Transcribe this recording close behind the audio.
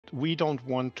we don't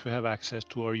want to have access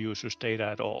to our users' data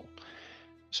at all.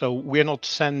 So we're not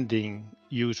sending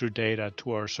user data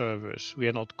to our servers. We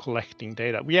are not collecting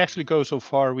data. We actually go so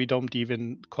far, we don't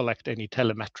even collect any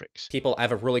telemetrics. People, I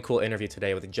have a really cool interview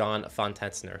today with Jón von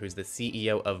Tetzchner, who's the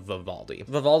CEO of Vivaldi.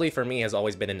 Vivaldi for me has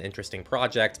always been an interesting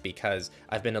project because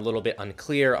I've been a little bit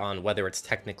unclear on whether it's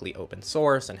technically open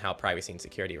source and how privacy and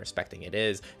security respecting it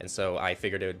is. And so I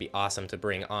figured it would be awesome to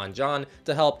bring on John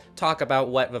to help talk about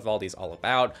what Vivaldi's all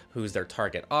about, who's their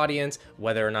target audience,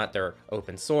 whether or not they're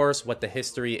open source, what the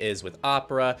history is with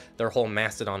Opera, their whole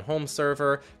Mastodon home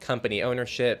server, company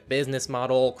ownership, business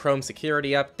model, Chrome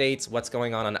security updates, what's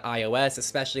going on iOS,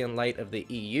 especially in light of the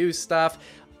EU stuff.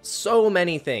 So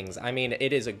many things. I mean,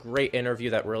 it is a great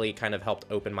interview that really kind of helped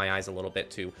open my eyes a little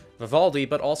bit to Vivaldi,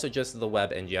 but also just the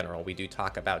web in general. We do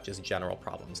talk about just general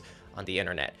problems on the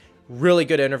internet. Really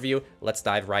good interview. Let's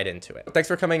dive right into it. Thanks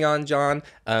for coming on, John.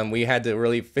 We had to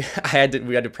really, we had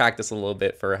to practice a little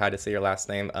bit for how to say your last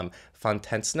name. Von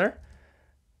Tetzchner.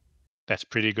 That's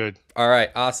pretty good. All right,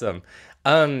 awesome.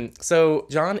 So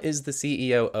John is the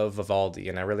CEO of Vivaldi,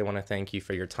 and I really want to thank you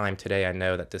for your time today. I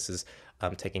know that this is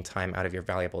taking time out of your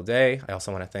valuable day. I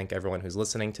also want to thank everyone who's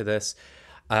listening to this.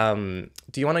 Do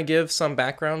you want to give some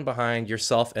background behind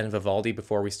yourself and Vivaldi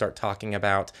before we start talking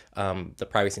about the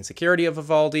privacy and security of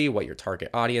Vivaldi, what your target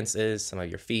audience is, some of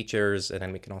your features, and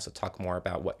then we can also talk more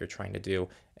about what you're trying to do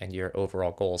and your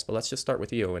overall goals. But let's just start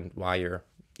with you and why you're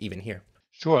even here.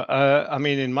 Sure. I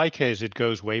mean, in my case, it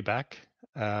goes way back.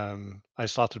 I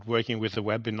started working with the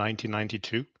web in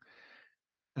 1992.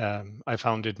 I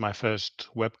founded my first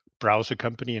web browser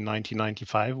company in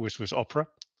 1995, which was Opera.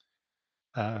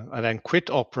 I then quit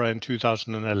Opera in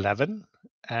 2011,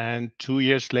 and 2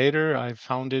 years later, I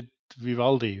founded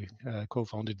Vivaldi,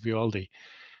 co-founded Vivaldi,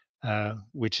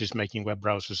 which is making web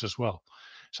browsers as well.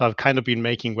 So I've kind of been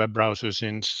making web browsers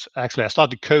since, actually, I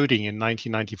started coding in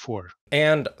 1994.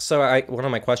 And so one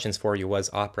of my questions for you was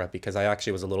Opera, because I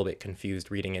actually was a little bit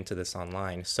confused reading into this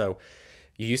online. So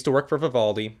you used to work for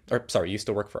Vivaldi, or sorry, you used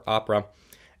to work for Opera.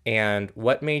 And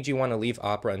what made you want to leave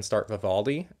Opera and start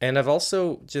Vivaldi? And I've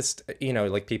also just,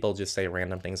 like people just say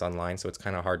random things online, so it's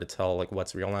kind of hard to tell like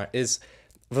what's real now. Is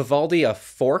Vivaldi a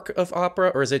fork of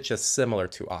Opera, or is it just similar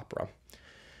to Opera?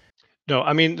 No,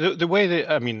 I mean, the way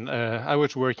that, I mean, I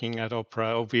was working at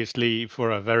Opera obviously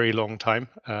for a very long time,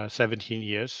 17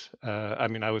 years. I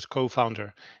mean, I was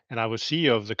co-founder and I was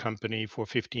CEO of the company for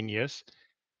 15 years.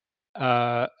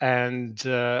 And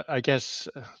I guess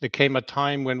there came a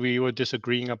time when we were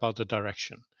disagreeing about the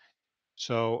direction.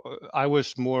 So I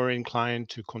was more inclined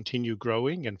to continue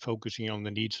growing and focusing on the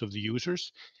needs of the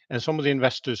users. And some of the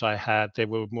investors I had, they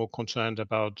were more concerned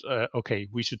about, okay,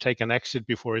 we should take an exit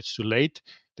before it's too late.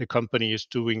 The company is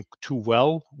doing too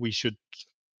well. We should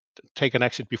take an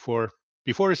exit before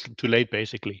it's too late,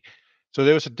 basically. So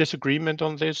there was a disagreement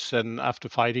on this. And after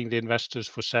fighting the investors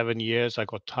for 7 years, I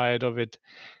got tired of it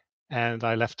and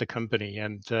I left the company.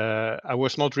 And I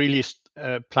was not really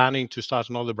planning to start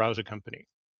another browser company.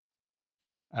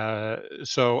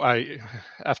 So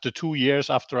after 2 years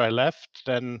after I left,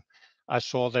 then I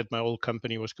saw that my old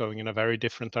company was going in a very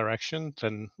different direction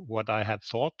than what I had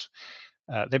thought.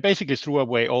 They basically threw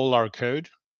away all our code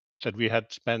that we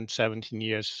had spent 17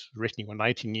 years writing, or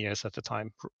 19 years at the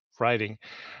time writing,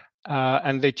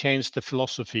 and they changed the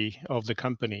philosophy of the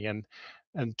company.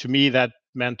 And to me, that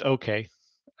meant, okay,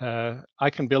 I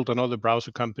can build another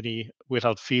browser company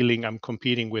without feeling I'm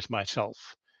competing with myself.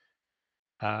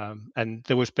 And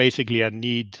there was basically a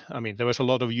need. I mean, there was a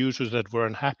lot of users that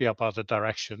weren't happy about the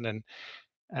direction.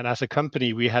 And as a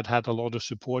company, we had a lot of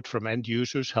support from end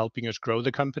users helping us grow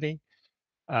the company.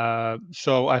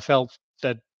 So I felt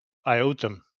that I owed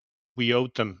them. We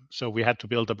owed them. So we had to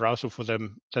build a browser for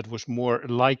them that was more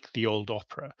like the old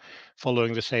Opera,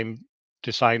 following the same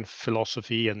design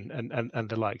philosophy and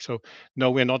the like. So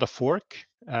no, we're not a fork.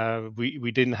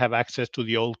 We didn't have access to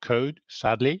the old code,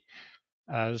 sadly.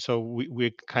 So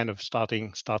we're kind of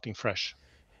starting fresh.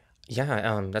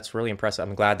 Yeah, that's really impressive.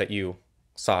 I'm glad that you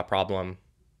saw a problem,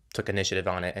 took initiative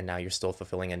on it, and now you're still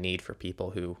fulfilling a need for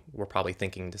people who were probably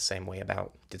thinking the same way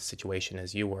about the situation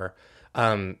as you were.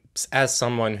 As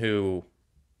someone who,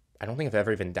 I don't think I've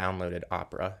ever even downloaded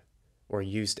Opera or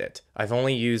used it. I've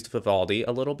only used Vivaldi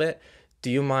a little bit. Do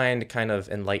you mind kind of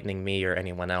enlightening me or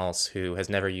anyone else who has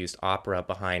never used Opera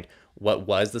behind what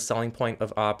was the selling point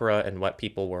of Opera and what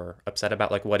people were upset about?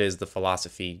 Like, what is the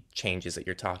philosophy changes that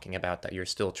you're talking about that you're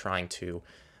still trying to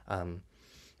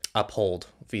uphold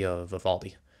via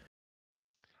Vivaldi?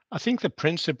 I think the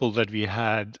principle that we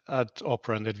had at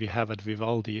Opera and that we have at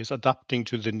Vivaldi is adapting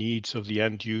to the needs of the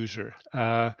end user,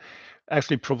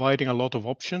 actually providing a lot of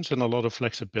options and a lot of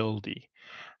flexibility.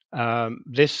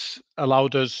 This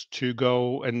allowed us to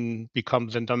go and become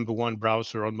the number one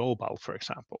browser on mobile, for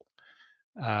example.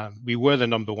 We were the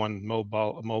number one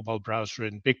mobile browser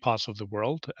in big parts of the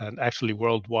world, and actually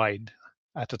worldwide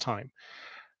at the time.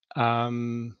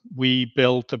 We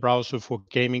built a browser for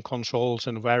gaming consoles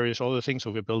and various other things.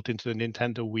 So we built into the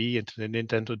Nintendo Wii, into the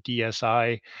Nintendo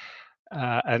DSi,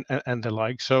 and the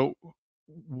like. So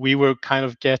we were kind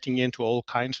of getting into all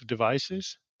kinds of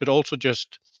devices, but also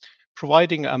just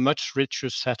providing a much richer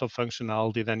set of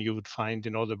functionality than you would find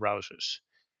in other browsers.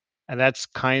 And that's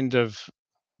kind of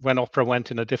when Opera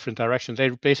went in a different direction. They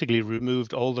basically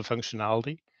removed all the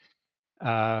functionality,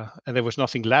 and there was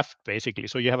nothing left basically.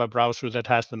 So you have a browser that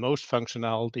has the most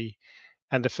functionality,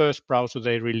 and the first browser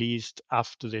they released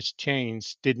after this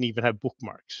change didn't even have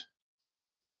bookmarks.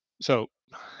 So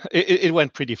it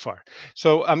went pretty far.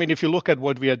 So I mean, if you look at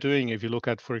what we are doing, if you look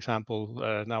at, for example,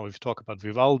 now if you talk about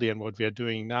Vivaldi and what we are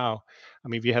doing now, I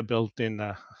mean, we have built in,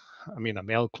 a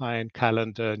mail client,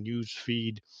 calendar, news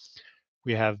feed.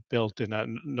 We have built in a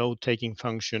note-taking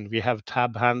function. We have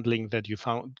tab handling that you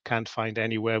can't find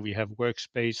anywhere. We have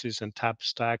workspaces and tab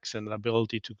stacks and the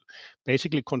ability to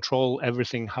basically control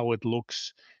everything, how it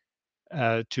looks,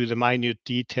 to the minute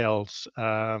details.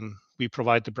 We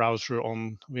provide the browser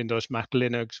on Windows, Mac,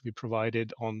 Linux. We provide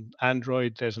it on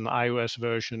Android. There's an iOS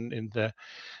version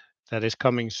that is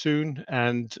coming soon,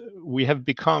 and we have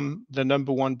become the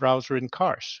number one browser in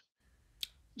cars.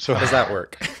 So How does that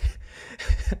work?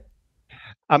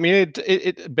 I mean,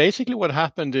 it basically what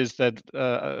happened is that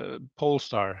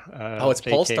Polestar, Oh, it's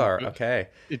they came Polestar. to Okay.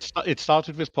 it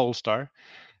started with Polestar.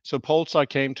 So Polestar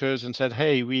came to us and said,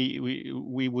 "Hey,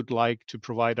 we would like to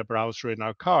provide a browser in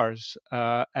our cars,"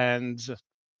 and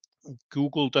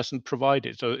Google doesn't provide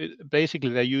it. So basically,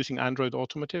 they're using Android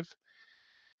Automotive,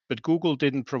 but Google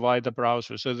didn't provide the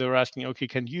browser. So they were asking, "Okay,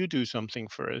 can you do something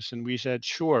for us?" And we said,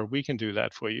 "Sure, we can do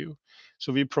that for you."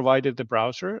 So we provided the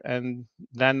browser, and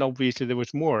then obviously there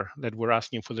was more that were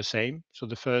asking for the same. So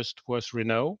the first was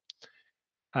Renault.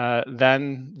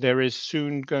 Then there is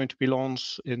soon going to be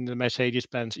launched in the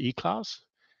Mercedes-Benz E-Class.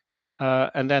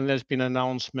 And then there's been an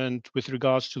announcement with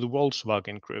regards to the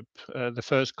Volkswagen Group. The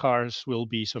first cars will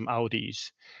be some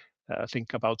Audis. I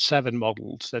think about 7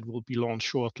 models that will be launched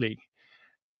shortly.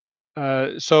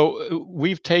 So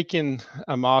we've taken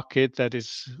a market that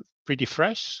is pretty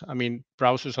fresh. I mean,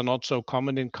 browsers are not so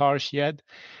common in cars yet.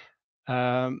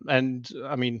 And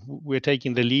I mean, we're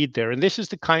taking the lead there. And this is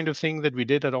the kind of thing that we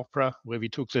did at Opera, where we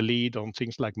took the lead on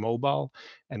things like mobile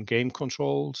and game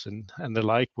controls and the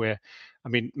like, where, I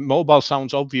mean, mobile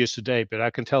sounds obvious today, but I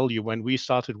can tell you when we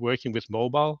started working with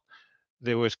mobile,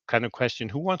 there was kind of question,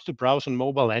 who wants to browse on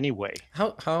mobile anyway?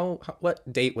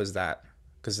 What date was that?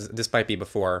 Because this might be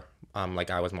before,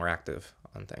 like I was more active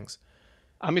on things.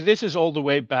 I mean, this is all the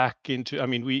way back into, I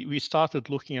mean, we started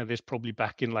looking at this probably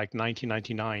back in like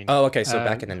 1999. Oh, okay. So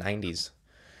back in the 90s.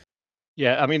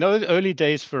 Yeah, I mean, early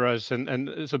days for us,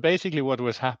 and so basically what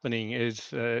was happening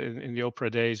is in the Opera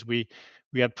days, we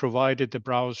had provided the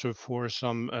browser for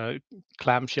some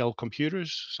clamshell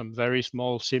computers, some very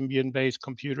small Symbian-based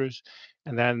computers,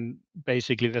 and then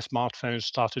basically the smartphones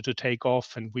started to take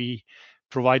off, and we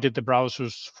provided the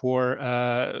browsers for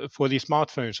these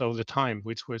smartphones over the time,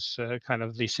 which was kind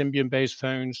of the Symbian-based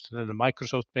phones, then the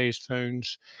Microsoft-based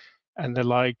phones, and the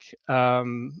like.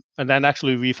 And then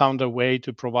actually we found a way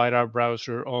to provide our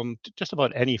browser on just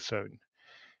about any phone.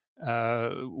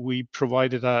 We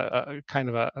provided a kind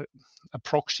of a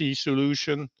proxy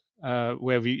solution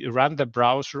where we ran the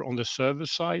browser on the server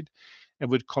side and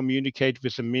would communicate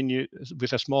with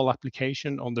with a small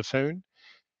application on the phone,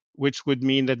 which would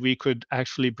mean that we could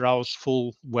actually browse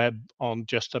full web on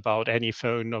just about any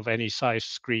phone of any size,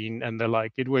 screen, and the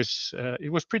like. It was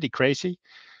pretty crazy,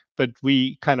 but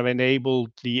we kind of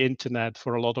enabled the internet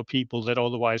for a lot of people that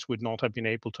otherwise would not have been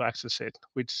able to access it,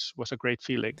 which was a great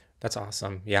feeling. That's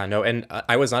awesome. Yeah, no, and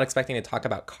I was not expecting to talk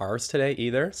about cars today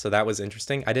either, so that was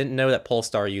interesting. I didn't know that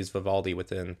Polestar used Vivaldi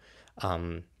within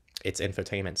um, its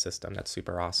infotainment system. That's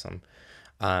super awesome.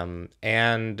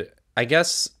 And I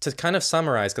guess to kind of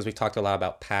summarize, because we've talked a lot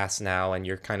about past now, and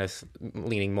you're kind of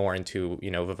leaning more into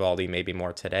Vivaldi maybe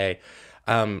more today.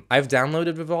 I've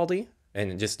downloaded Vivaldi,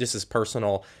 and just as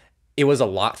personal, it was a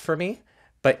lot for me.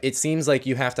 But it seems like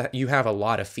you have a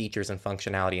lot of features and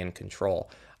functionality and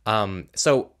control.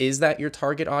 So is that your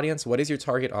target audience? What is your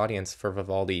target audience for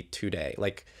Vivaldi today?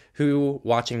 Like, who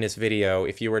watching this video,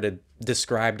 if you were to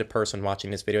describe the person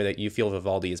watching this video that you feel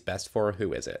Vivaldi is best for,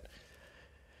 who is it?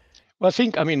 Well, I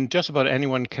think, I mean, just about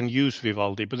anyone can use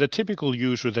Vivaldi, but the typical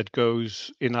user that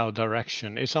goes in our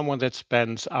direction is someone that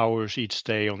spends hours each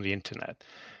day on the internet.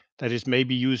 that is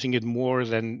maybe using it more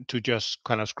than to just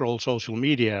kind of scroll social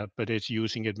media, but it's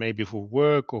using it maybe for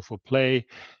work or for play,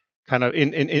 kind of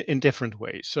in different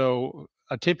ways. So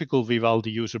a typical Vivaldi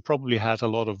user probably has a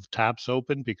lot of tabs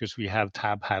open because we have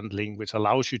tab handling, which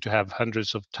allows you to have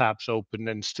hundreds of tabs open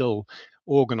and still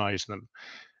organize them.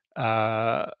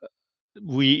 Uh,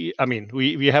 we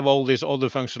have all this other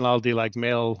functionality like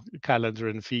mail, calendar,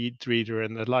 and feed reader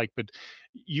and the like, but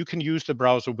you can use the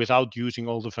browser without using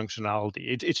all the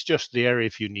functionality. It's just there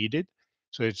if you need it.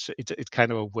 So it's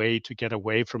kind of a way to get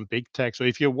away from big tech. So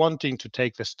if you're wanting to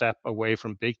take the step away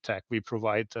from big tech, we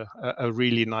provide a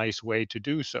really nice way to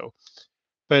do so.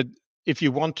 But if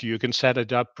you want to, you can set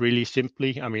it up really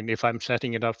simply. I mean, if I'm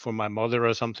setting it up for my mother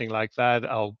or something like that,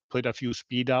 I'll put a few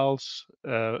speed dials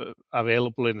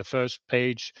available in the first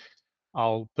page.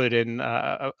 I'll put in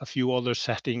a few other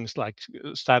settings like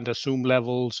standard zoom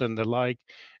levels and the like,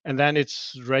 and then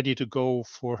it's ready to go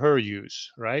for her use,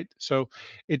 right? So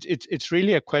it's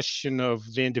really a question of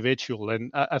the individual, and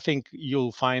I think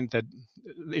you'll find that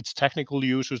it's technical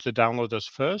users that download us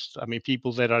first. I mean,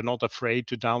 people that are not afraid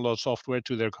to download software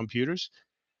to their computers,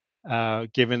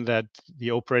 given that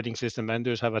the operating system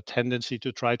vendors have a tendency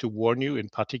to try to warn you, in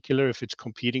particular if it's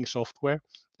competing software.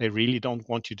 They really don't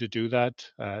want you to do that,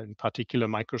 in particular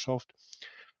Microsoft.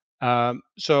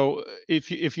 So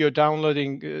if you're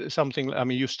downloading something, I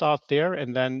mean, you start there,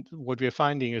 and then what we're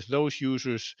finding is those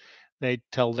users, they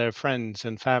tell their friends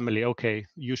and family, okay,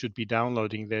 you should be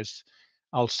downloading this.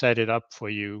 I'll set it up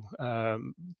for you.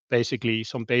 Basically,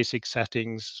 some basic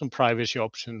settings, some privacy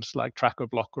options like tracker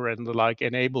blocker and the like,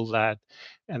 enable that,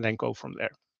 and then go from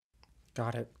there.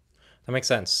 Got it. That makes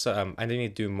sense. I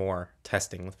need to do more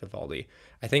testing with Vivaldi.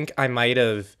 I think I might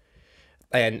have,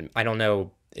 and I don't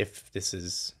know if this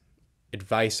is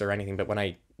advice or anything, but when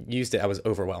I used it, I was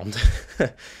overwhelmed.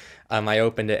 I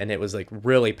opened it and it was like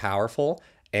really powerful.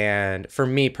 And for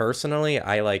me personally,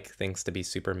 I like things to be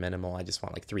super minimal. I just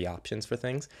want like 3 options for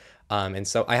things. And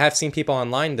so I have seen people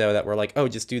online though that were like, oh,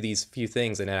 just do these few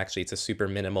things. And actually it's a super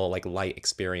minimal, like light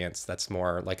experience that's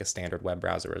more like a standard web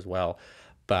browser as well.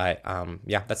 But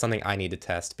yeah, that's something I need to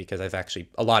test because I've actually,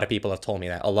 a lot of people have told me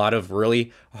that. A lot of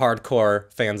really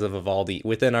hardcore fans of Vivaldi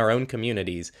within our own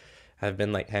communities have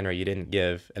been like, Henry, you didn't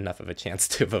give enough of a chance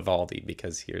to Vivaldi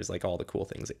because here's like all the cool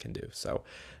things it can do. So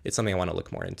it's something I want to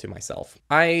look more into myself.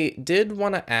 I did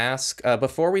want to ask,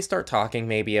 before we start talking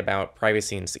maybe about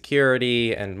privacy and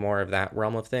security and more of that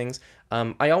realm of things,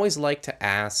 I always like to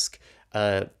ask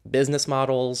business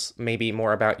models, maybe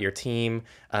more about your team.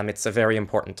 It's a very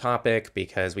important topic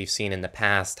because we've seen in the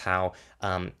past how,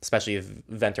 especially if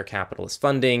venture capitalist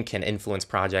funding can influence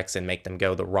projects and make them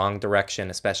go the wrong direction,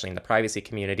 especially in the privacy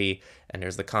community. And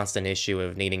there's the constant issue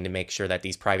of needing to make sure that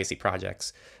these privacy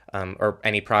projects or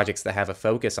any projects that have a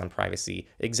focus on privacy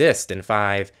exist in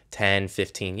 5, 10,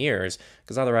 15 years.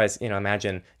 Because otherwise,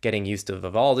 imagine getting used to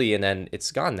Vivaldi and then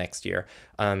it's gone next year.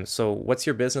 So what's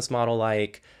your business model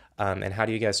like? And how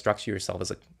do you guys structure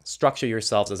yourselves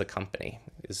as a company?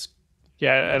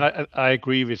 Yeah, and I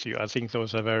agree with you. I think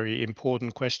those are very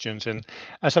important questions. And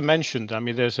as I mentioned, I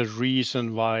mean, there's a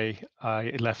reason why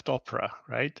I left Opera,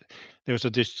 right? There was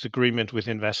a disagreement with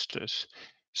investors.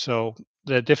 So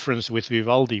the difference with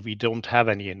Vivaldi, we don't have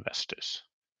any investors.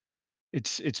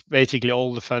 It's basically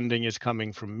all the funding is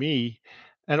coming from me,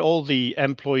 and all the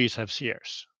employees have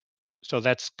shares. So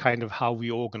that's kind of how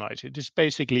we organize it.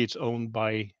 It's owned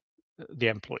by the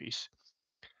employees.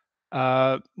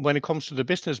 When it comes to the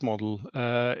business model,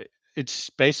 it's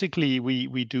basically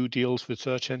we do deals with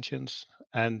search engines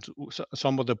and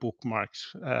some of the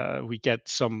bookmarks. We get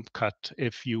some cut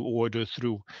if you order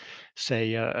through,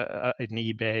 say, an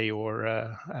eBay or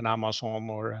an Amazon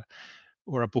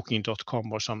or a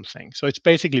Booking.com or something. So it's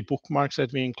basically bookmarks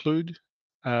that we include,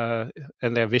 uh,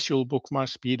 and they're visual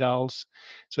bookmarks, speed dials.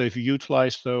 So if you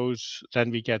utilize those, then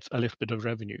we get a little bit of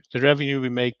revenue. The revenue we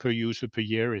make per user per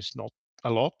year is not a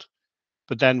lot,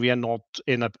 but then we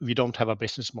don't have a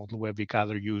business model where we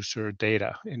gather user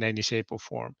data in any shape or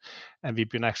form. And we've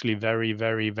been actually very,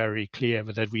 very, very clear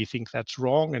that we think that's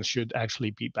wrong and should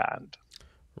actually be banned.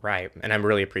 Right. And I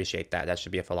really appreciate that. That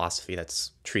should be a philosophy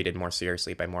that's treated more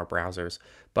seriously by more browsers.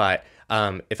 But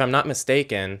if I'm not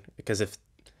mistaken, because if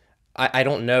I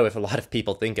don't know if a lot of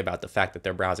people think about the fact that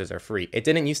their browsers are free. It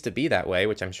didn't used to be that way,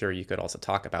 which I'm sure you could also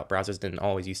talk about. Browsers didn't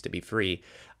always used to be free.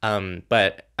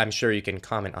 But I'm sure you can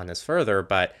comment on this further.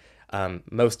 But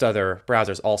most other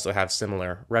browsers also have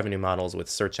similar revenue models with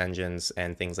search engines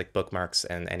and things like bookmarks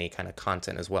and any kind of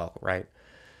content as well, right?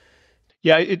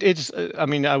 Yeah, it's. I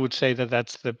mean, I would say that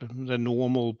that's the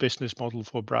normal business model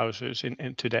for browsers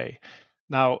in today.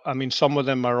 Now, I mean, some of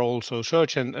them are also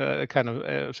search and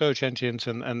search engines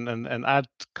and ad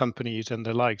companies and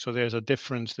the like. So there's a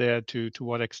difference there to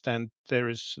what extent there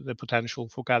is the potential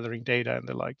for gathering data and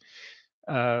the like,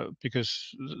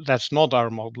 because that's not our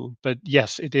model. But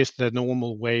yes, it is the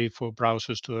normal way for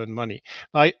browsers to earn money.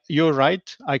 You're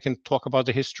right. I can talk about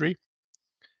the history.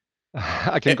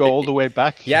 I can go all the way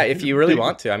back. Yeah, if you really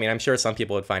want to. I mean, I'm sure some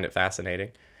people would find it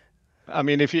fascinating. I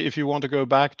mean, if you want to go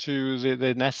back to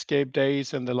the Netscape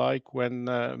days and the like, when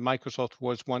Microsoft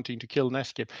was wanting to kill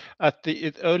Netscape, at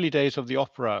the early days of the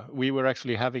Opera, we were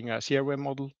actually having a CRM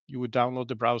model. You would download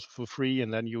the browser for free,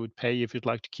 and then you would pay if you'd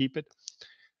like to keep it.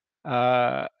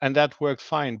 And that worked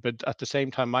fine. But at the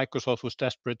same time, Microsoft was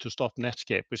desperate to stop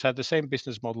Netscape, which had the same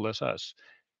business model as us.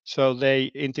 So they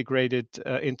integrated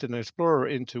Internet Explorer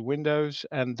into Windows,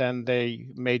 and then they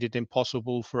made it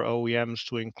impossible for OEMs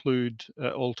to include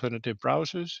alternative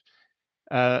browsers.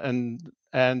 And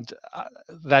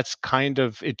that's kind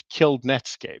of, it killed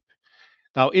Netscape.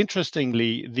 Now,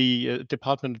 interestingly, the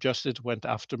Department of Justice went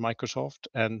after Microsoft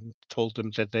and told them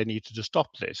that they needed to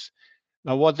stop this.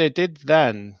 Now, what they did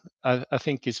then, I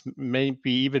think, is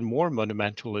maybe even more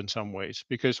monumental in some ways,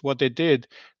 because what they did,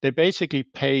 they basically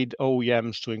paid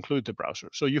OEMs to include the browser.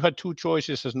 So you had two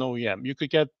choices as an OEM. You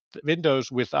could get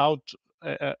Windows without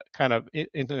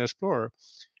Internet Explorer,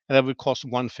 and that would cost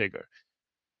one figure,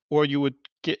 or you would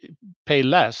pay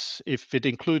less if it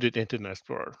included Internet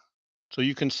Explorer. So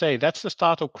you can say that's the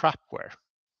start of crapware.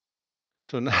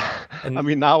 So now, I And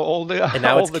mean, now all the and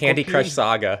now all it's the Candy Crush computers,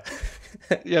 Saga.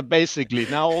 yeah, basically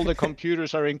now all the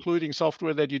computers are including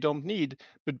software that you don't need.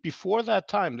 But before that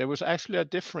time, there was actually a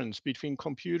difference between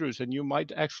computers, and you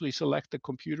might actually select the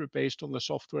computer based on the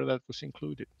software that was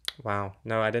included. Wow.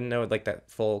 No, I didn't know like that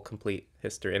full complete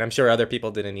history. And I'm sure other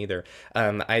people didn't either.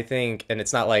 I think, and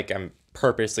it's not like I'm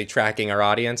purposely tracking our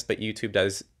audience, but YouTube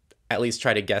does at least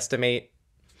try to guesstimate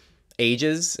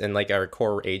ages, and like our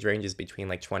core age range is between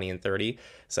like 20 and 30.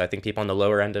 So I think people on the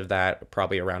lower end of that are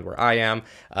probably around where I am.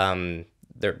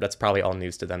 That's probably all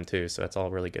news to them too. So that's all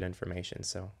really good information.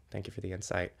 So thank you for the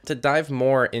insight. To dive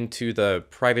more into the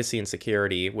privacy and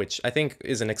security, which I think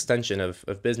is an extension of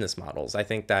business models, I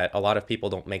think that a lot of people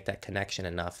don't make that connection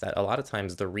enough, that a lot of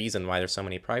times the reason why there's so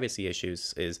many privacy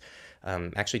issues is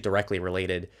actually directly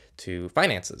related to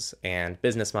finances and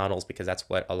business models, because that's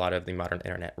what a lot of the modern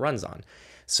internet runs on.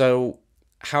 So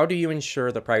how do you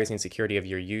ensure the privacy and security of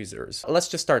your users? Let's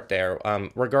just start there.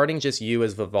 Regarding just you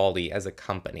as Vivaldi, as a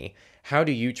company, how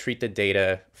do you treat the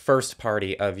data first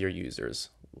party of your users?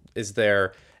 Is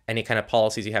there any kind of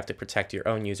policies you have to protect your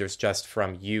own users just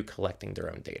from you collecting their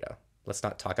own data? Let's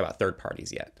not talk about third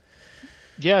parties yet.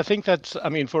 Yeah, I think I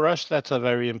mean, for us, that's a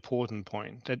very important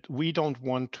point, that we don't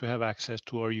want to have access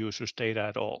to our users' data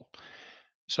at all.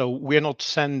 So we're not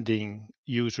sending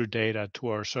user data to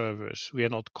our servers. We are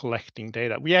not collecting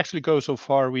data. We actually go so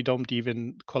far, we don't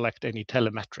even collect any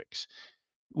telemetrics,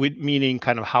 with meaning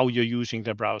kind of how you're using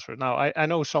the browser. Now, I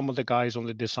know some of the guys on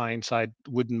the design side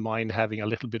wouldn't mind having a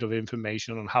little bit of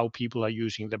information on how people are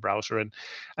using the browser. And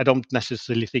I don't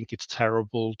necessarily think it's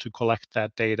terrible to collect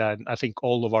that data. And I think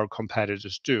all of our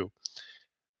competitors do.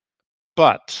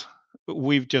 But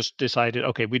we've just decided,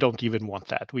 okay, we don't even want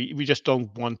that. We just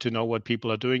don't want to know what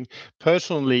people are doing.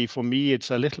 Personally, for me,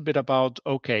 it's a little bit about,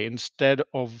 okay, instead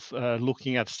of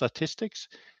looking at statistics,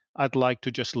 I'd like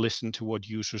to just listen to what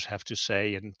users have to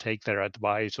say and take their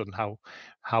advice on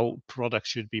how products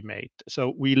should be made.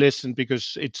 So we listen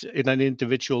because it's in an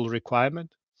individual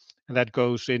requirement, and that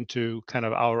goes into kind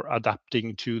of our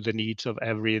adapting to the needs of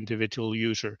every individual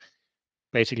user,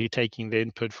 basically taking the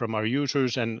input from our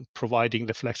users and providing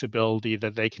the flexibility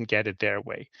that they can get it their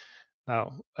way.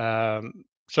 Now,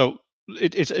 so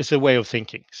it's a way of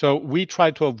thinking. So we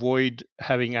try to avoid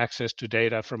having access to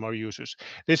data from our users.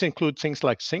 This includes things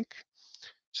like sync.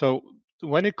 So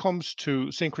when it comes to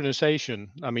synchronization,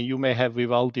 I mean, you may have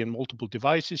Vivaldi on multiple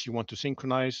devices. You want to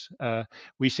synchronize.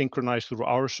 We synchronize through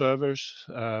our servers.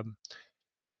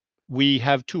 We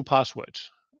have two passwords.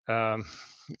 Um,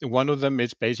 one of them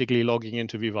is basically logging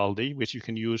into Vivaldi, which you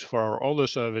can use for our other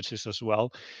services as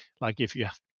well, like if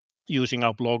you're using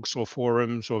our blogs or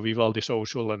forums or Vivaldi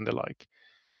Social and the like.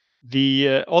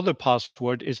 The other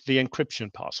password is the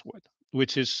encryption password,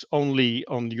 which is only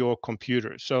on your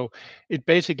computer. So it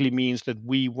basically means that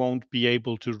we won't be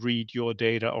able to read your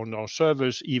data on our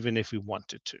servers, even if we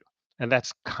wanted to. And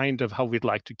that's kind of how we'd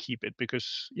like to keep it,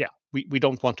 because, yeah, we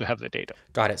don't want to have the data.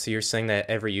 Got it. So you're saying that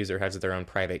every user has their own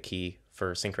private key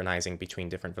for synchronizing between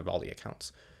different Vivaldi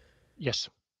accounts. Yes.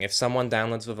 If someone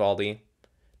downloads Vivaldi,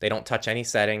 they don't touch any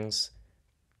settings,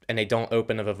 and they don't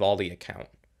open a Vivaldi account,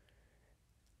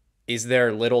 is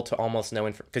there little to almost no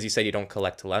info? Because you said you don't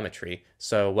collect telemetry.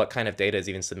 So what kind of data is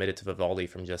even submitted to Vivaldi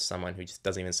from just someone who just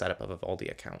doesn't even set up a Vivaldi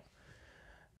account?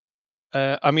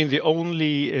 I mean, the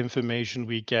only information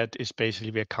we get is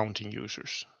basically we're counting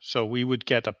users. So we would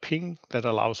get a ping that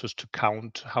allows us to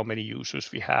count how many users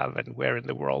we have and where in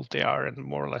the world they are and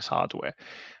more or less hardware.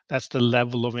 That's the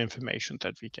level of information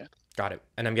that we get. Got it.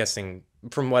 And I'm guessing,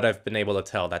 from what I've been able to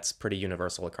tell, that's pretty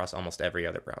universal across almost every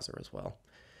other browser as well.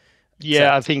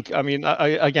 Yeah, I Except, think, I mean,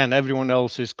 again, everyone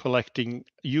else is collecting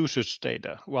users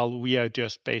data, while we are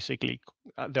just basically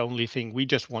the only thing we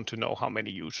just want to know how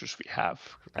many users we have.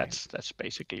 right, That's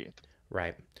basically it.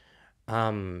 right.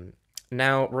 Um,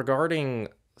 Now regarding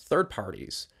third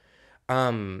parties,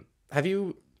 um, have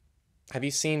you have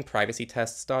you seen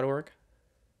privacytests.org?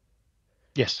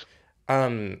 Yes.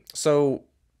 So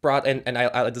broad, and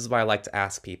this is why I like to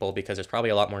ask people because there's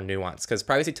probably a lot more nuance. Because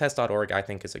privacytest.org I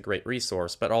think is a great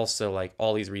resource, but also like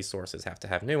all these resources have to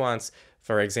have nuance.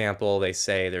 For example, they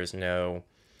say there's no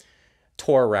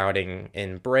Tor routing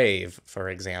in Brave, for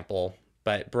example,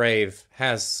 but Brave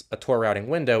has a Tor routing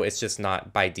window. It's just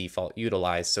not by default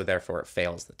utilized, so therefore it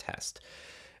fails the test.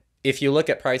 If you look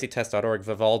at privacytest.org,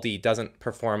 Vivaldi doesn't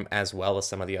perform as well as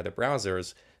some of the other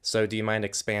browsers. So do you mind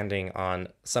expanding on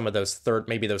some of those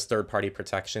maybe those third-party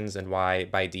protections and why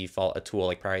by default a tool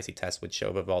like privacytest would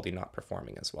show Vivaldi not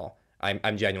performing as well?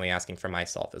 I'm genuinely asking for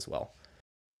myself as well.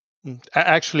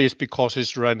 Actually, it's because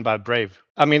it's run by Brave.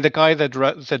 I mean, the guy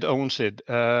that owns it,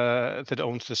 that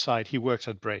owns the site, he works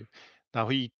at Brave. Now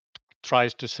he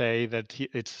tries to say that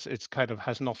it's kind of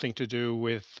has nothing to do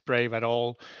with Brave at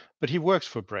all, but he works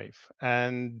for Brave.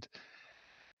 And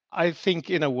I think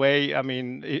in a way, I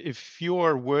mean, if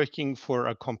you're working for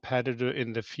a competitor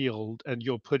in the field and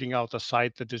you're putting out a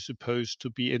site that is supposed to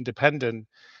be independent,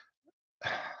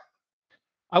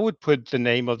 I would put the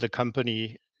name of the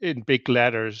company in big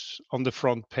letters on the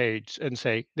front page and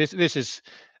say, this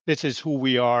is who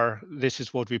we are, this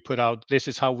is what we put out, this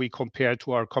is how we compare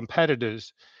to our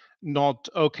competitors, not,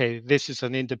 okay, this is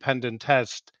an independent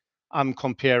test. I'm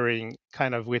comparing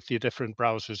kind of with the different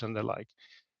browsers and the like.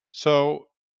 So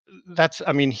that's,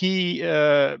 I mean, he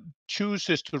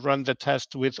chooses to run the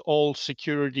test with all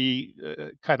security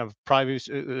kind of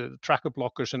privacy tracker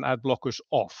blockers and ad blockers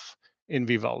off in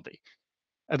Vivaldi.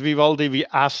 At Vivaldi, we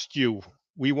asked you,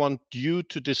 we want you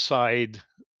to decide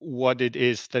what it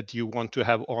is that you want to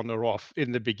have on or off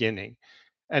in the beginning.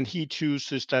 And he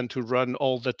chooses then to run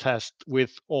all the tests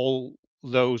with all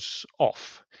those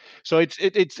off. So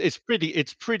it's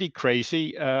pretty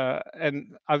crazy.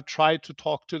 And I've tried to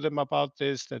talk to them about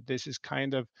this, that this is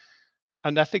kind of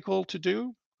unethical to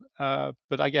do.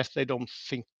 But I guess they don't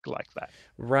think like that.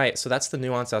 Right. So that's the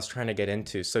nuance I was trying to get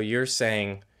into. So you're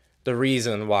saying the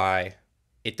reason why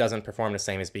it doesn't perform the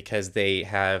same is because they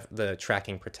have the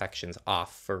tracking protections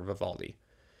off for Vivaldi.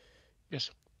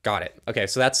 Yes. Got it. Okay,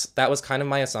 so that was kind of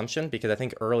my assumption because I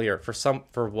think earlier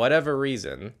for whatever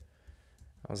reason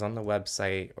I was on the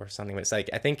website or something. It's like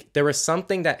I think there was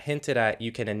something that hinted at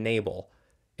you can enable.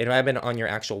 It might have been on your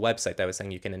actual website that was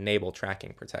saying you can enable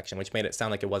tracking protection, which made it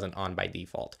sound like it wasn't on by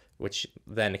default, which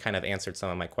then kind of answered some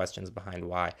of my questions behind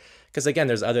why. Because again,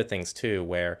 there's other things too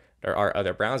where there are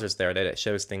other browsers there that it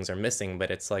shows things are missing, but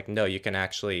it's like, no, you can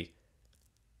actually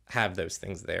have those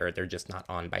things there. They're just not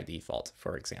on by default,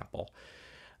 for example.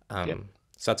 Yeah.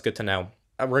 So that's good to know.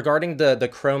 Regarding the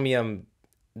Chromium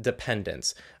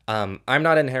dependence, I'm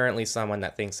not inherently someone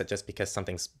that thinks that just because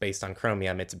something's based on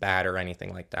Chromium, it's bad or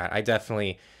anything like that. I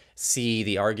definitely see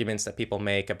the arguments that people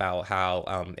make about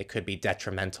how it could be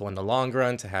detrimental in the long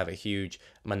run to have a huge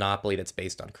monopoly that's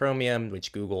based on Chromium,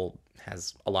 which Google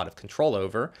has a lot of control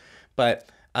over. But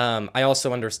I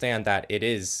also understand that it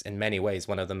is, in many ways,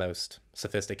 one of the most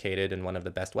sophisticated and one of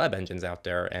the best web engines out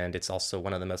there, and it's also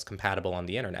one of the most compatible on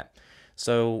the internet.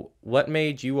 So, what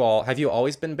made you all? Have you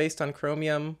always been based on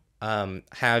Chromium?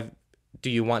 Have Do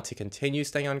you want to continue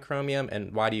staying on Chromium,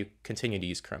 and why do you continue to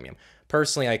use Chromium?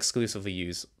 Personally, I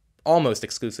almost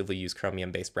exclusively use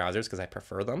Chromium-based browsers because I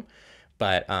prefer them.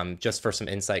 But just for some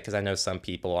insight, because I know some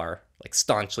people are like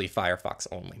staunchly Firefox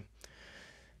only.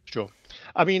 Sure.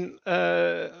 I mean,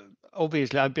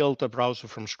 obviously, I built a browser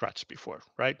from scratch before,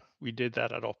 right? We did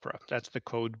that at Opera. That's the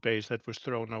code base that was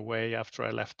thrown away after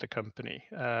I left the company.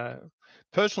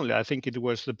 Personally, I think it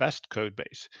was the best code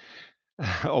base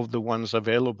of the ones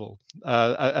available.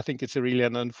 I think it's a really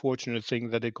an unfortunate thing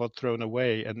that it got thrown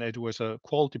away, and it was a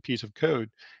quality piece of code.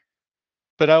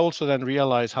 But I also then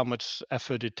realized how much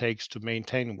effort it takes to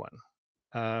maintain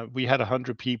one. We had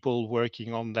 100 people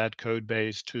working on that code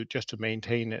base to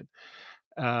maintain it.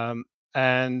 Um,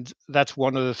 and that's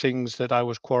one of the things that I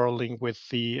was quarreling with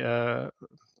the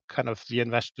kind of the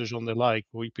investors on the like,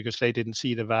 because they didn't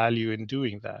see the value in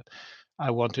doing that. I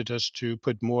wanted us to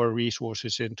put more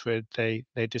resources into it.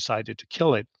 They decided to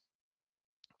kill it.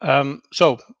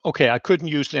 So okay, I couldn't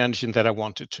use the engine that I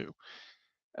wanted to.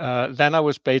 Then I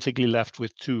was basically left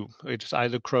with two. It's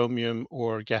either Chromium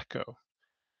or Gecko.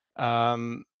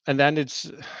 And then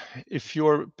it's if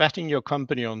you're betting your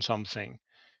company on something,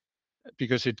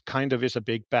 because it kind of is a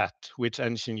big bet, which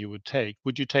engine you would take.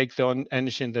 Would you take the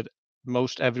engine that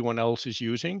most everyone else is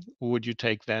using, or would you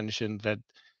take the engine that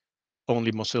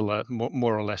only Mozilla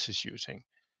more or less is using?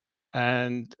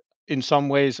 And in some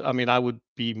ways, I mean, I would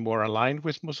be more aligned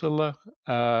with Mozilla,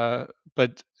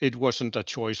 but it wasn't a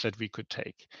choice that we could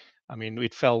take. I mean,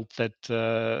 it felt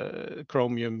that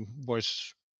Chromium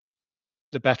was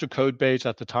the better code base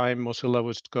at the time. Mozilla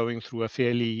was going through a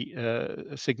fairly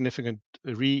significant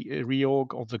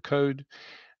reorg of the code.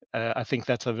 I think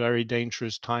that's a very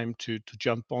dangerous time to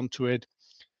jump onto it.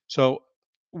 So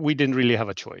we didn't really have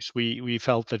a choice. We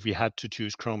felt that we had to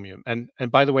choose Chromium. And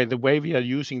by the way, the way we are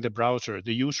using the browser,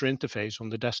 the user interface on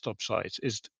the desktop sites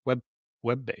is web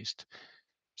based.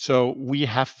 So we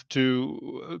have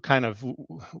to kind of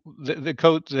the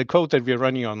code that we're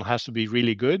running on has to be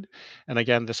really good. And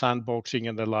again, the sandboxing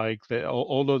and the like,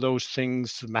 all of those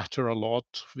things matter a lot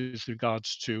with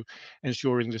regards to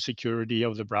ensuring the security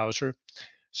of the browser.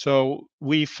 So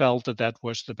we felt that that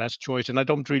was the best choice, and I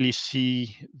don't really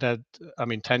see that. I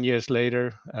mean, 10 years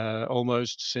later,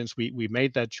 almost since we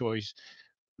made that choice,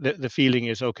 the feeling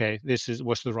is okay.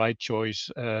 Was the right choice.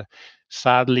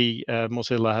 Sadly,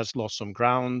 Mozilla has lost some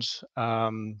grounds.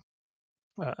 And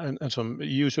some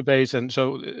user base, and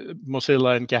so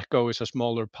Mozilla and Gecko is a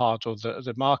smaller part of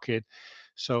the market.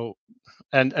 So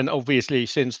and obviously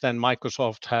since then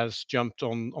Microsoft has jumped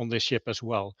on this ship as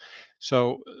well.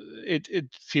 So it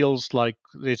feels like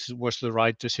this was the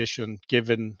right decision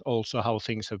given also how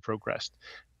things have progressed.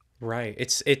 Right.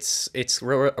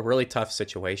 A really tough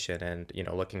situation, and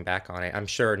looking back on it, I'm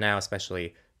sure now,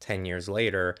 especially 10 years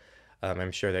later,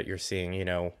 I'm sure that you're seeing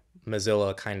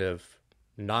Mozilla kind of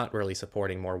not really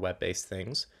supporting more web-based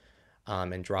things,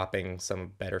 and dropping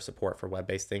some better support for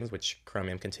web-based things, which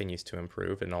Chromium continues to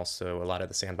improve, and also a lot of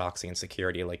the sandboxing and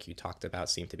security, like you talked about,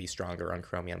 seem to be stronger on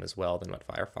Chromium as well than what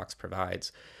Firefox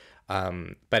provides.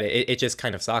 But it just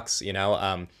kind of sucks,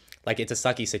 like it's a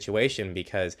sucky situation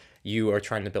because you are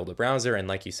trying to build a browser, and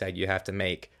like you said, you have to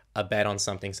make a bet on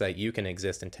something so that you can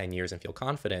exist in 10 years and feel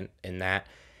confident in that.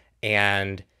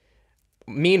 And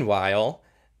meanwhile,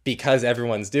 because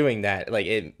everyone's doing that, like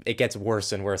it gets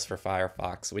worse and worse for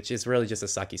Firefox, which is really just a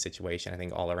sucky situation, I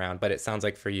think, all around. But it sounds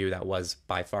like for you that was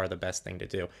by far the best thing to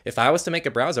do. If I was to make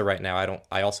a browser right now,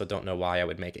 I also don't know why I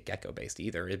would make it Gecko based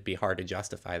either. It'd be hard to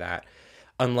justify that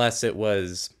unless it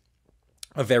was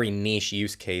a very niche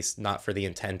use case, not for the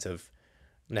intent of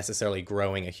necessarily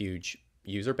growing a huge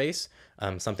user base.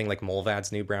 Something like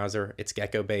Molvad's new browser, it's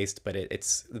Gecko based, but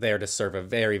it's there to serve a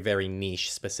very, very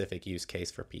niche specific use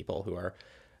case for people who are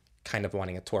kind of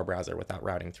wanting a Tor browser without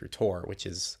routing through Tor, which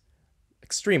is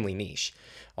extremely niche,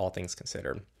 all things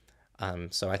considered.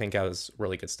 So I think that was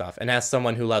really good stuff. And as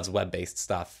someone who loves web-based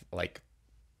stuff, like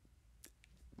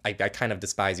I kind of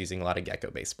despise using a lot of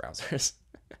Gecko-based browsers.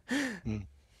 Mm.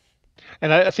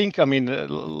 And I think, I mean,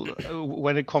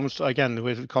 when it comes to, again,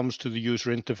 when it comes to the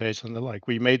user interface and the like,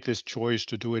 we made this choice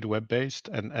to do it web-based.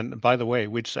 And by the way,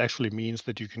 which actually means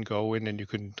that you can go in and you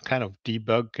can kind of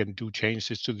debug and do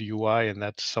changes to the UI, and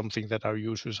that's something that our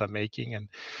users are making.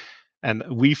 And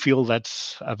we feel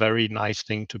that's a very nice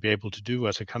thing to be able to do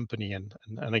as a company. And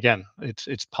again,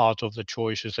 it's part of the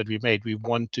choices that we made. We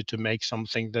wanted to make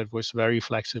something that was very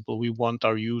flexible. We want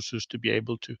our users to be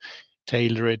able to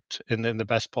tailor it in the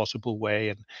best possible way,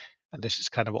 and this is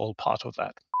kind of all part of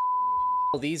that.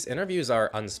 Well, these interviews are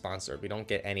unsponsored. We don't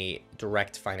get any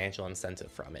direct financial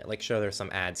incentive from it. Like, sure, there's some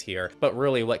ads here, but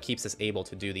really what keeps us able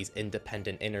to do these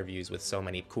independent interviews with so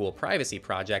many cool privacy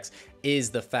projects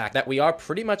is the fact that we are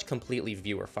pretty much completely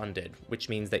viewer funded, which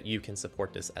means that you can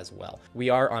support this as well. We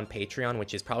are on Patreon,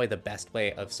 which is probably the best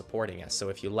way of supporting us. So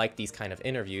if you like these kind of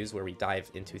interviews where we dive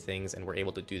into things and we're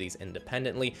able to do these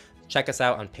independently, check us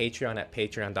out on Patreon at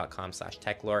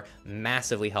patreon.com/Techlore.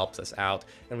 Massively helps us out.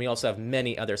 And we also have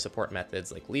many other support methods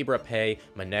like LibraPay,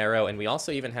 Monero, and we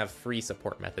also even have free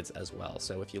support methods as well.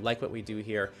 So if you like what we do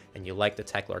here and you like the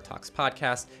Techlore Talks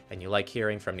podcast and you like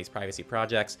hearing from these privacy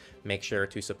projects, make sure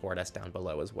to support us down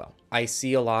below as well. I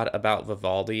see a lot about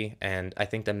Vivaldi, and I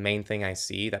think the main thing I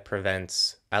see that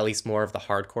prevents at least more of the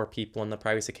hardcore people in the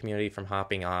privacy community from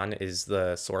hopping on is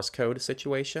the source code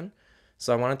situation.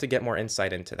 So I wanted to get more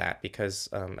insight into that because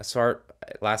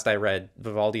last I read,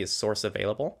 Vivaldi is source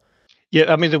available.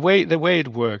 Yeah, I mean the way it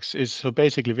works is, so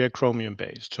basically we are Chromium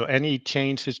based. So any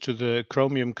changes to the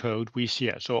Chromium code we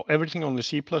share. So everything on the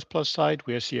C++ side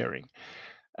we are sharing.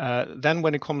 Then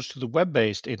when it comes to the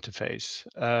web-based interface,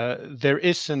 there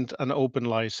isn't an open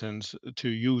license to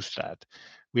use that.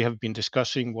 We have been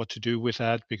discussing what to do with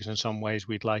that, because in some ways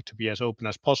we'd like to be as open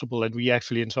as possible, and we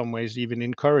actually in some ways even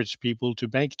encourage people to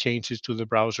make changes to the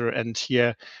browser and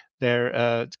share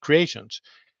their creations,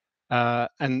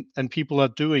 and people are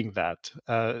doing that.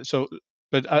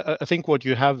 But I think what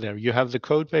you have there, you have the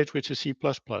code base, which is C++,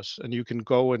 and you can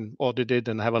go and audit it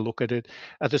and have a look at it.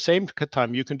 At the same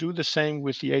time, you can do the same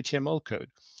with the HTML code,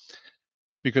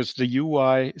 because the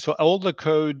UI, so all the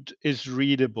code is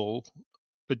readable,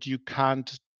 but you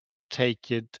can't take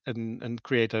it and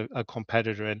create a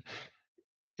competitor. And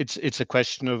it's a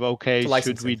question of, It's okay, a should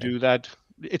licensing we thing. do that?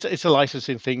 It's a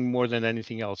licensing thing more than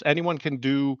anything else. Anyone can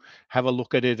have a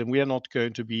look at it, and we are not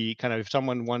going to be kind of, if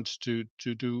someone wants to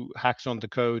do hacks on the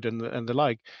code and the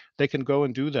like, they can go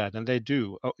and do that, and they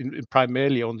do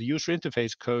primarily on the user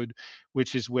interface code,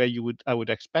 which is where I would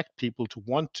expect people to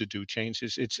want to do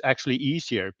changes. It's actually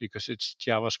easier because it's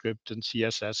JavaScript and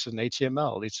CSS and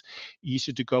HTML. It's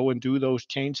easy to go and do those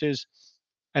changes,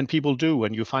 and people do,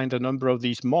 and you find a number of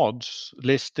these mods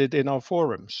listed in our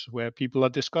forums where people are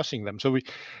discussing them. So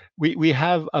we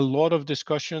have a lot of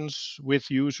discussions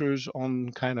with users on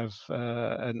kind of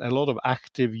and a lot of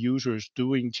active users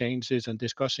doing changes and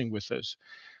discussing with us.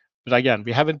 But again,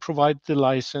 we haven't provided the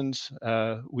license.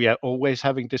 We are always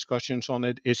having discussions on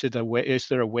it. Is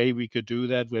there a way we could do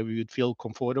that where we would feel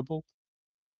comfortable?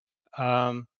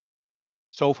 Um,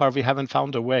 so far, we haven't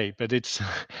found a way, but it's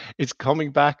it's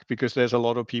coming back because there's a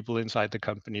lot of people inside the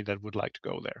company that would like to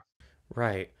go there.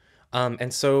 Right.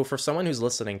 And so for someone who's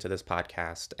listening to this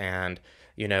podcast and,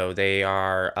 they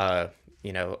are, a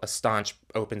staunch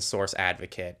open source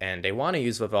advocate and they want to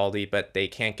use Vivaldi, but they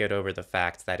can't get over the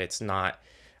fact that it's not,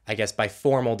 I guess, by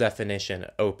formal definition,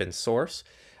 open source.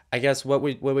 I guess what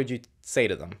would you say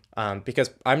to them? Because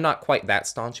I'm not quite that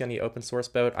staunch on the open source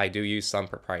boat. I do use some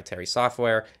proprietary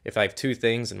software. If I have two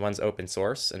things and one's open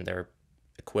source and they're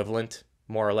equivalent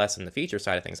more or less in the feature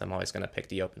side of things, I'm always going to pick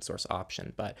the open source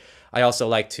option. But I also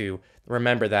like to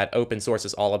remember that open source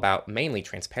is all about mainly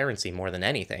transparency more than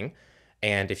anything.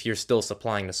 And if you're still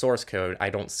supplying the source code, I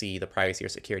don't see the privacy or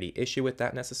security issue with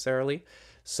that necessarily.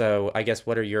 So I guess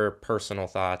what are your personal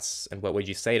thoughts and what would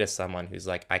you say to someone who's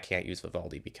like, I can't use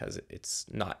Vivaldi because it's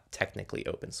not technically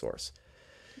open source?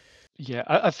 Yeah,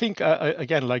 I think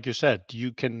again, like you said,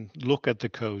 you can look at the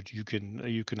code. You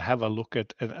can have a look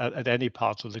at any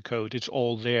parts of the code. It's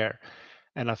all there,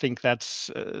 and I think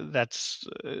that's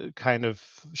kind of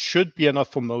should be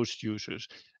enough for most users.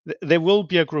 There will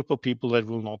be a group of people that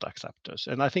will not accept us,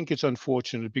 and I think it's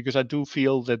unfortunate because I do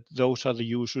feel that those are the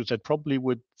users that probably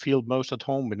would feel most at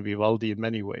home in Vivaldi in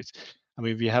many ways. I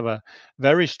mean, we have a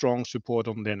very strong support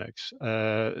on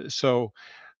Linux, so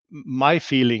my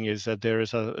feeling is that there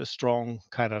is a strong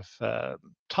kind of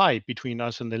tie between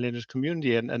us and the Linux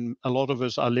community, and a lot of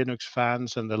us are Linux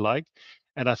fans and the like.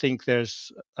 And I think there's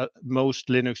most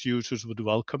Linux users would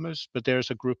welcome us, but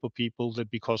there's a group of people that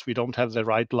because we don't have the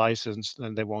right license,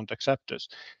 then they won't accept us.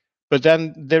 But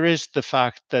then there is the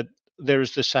fact that there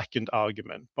is the second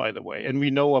argument, by the way, and we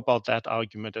know about that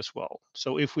argument as well.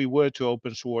 So if we were to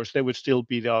open source, there would still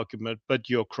be the argument, but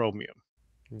you're Chromium.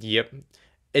 Yep.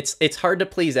 It's hard to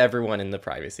please everyone in the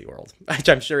privacy world, which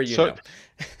I'm sure you So know.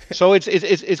 So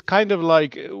it's kind of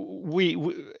like we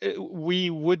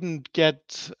wouldn't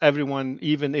get everyone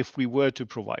even if we were to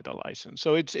provide a license.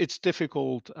 So it's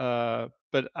difficult.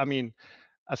 But I mean,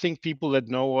 I think people that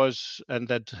know us and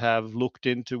that have looked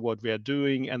into what we are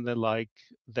doing and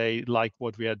they like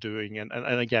what we are doing. And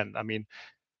again, I mean,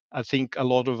 I think a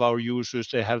lot of our users,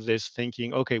 they have this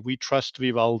thinking, okay, we trust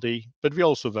Vivaldi, but we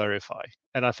also verify.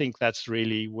 And I think that's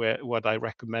really what I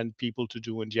recommend people to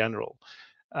do in general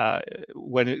uh,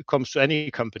 when it comes to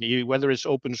any company, whether it's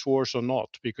open source or not.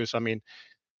 Because I mean,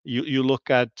 you look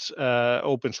at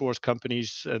open source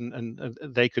companies, and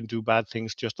they can do bad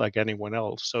things just like anyone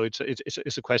else. So it's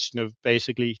a question of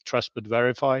basically trust but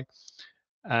verify.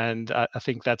 And I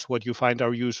think that's what you find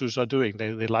our users are doing.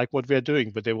 They like what we are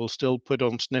doing, but they will still put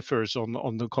on sniffers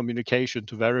on the communication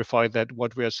to verify that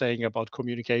what we are saying about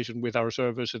communication with our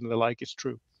servers and the like is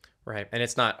true. Right. And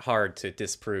it's not hard to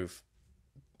disprove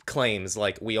claims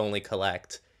like we only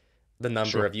collect the number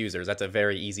Sure. of users. That's a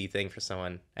very easy thing for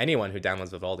anyone who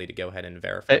downloads Vivaldi to go ahead and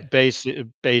verify.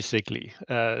 Basically,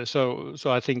 so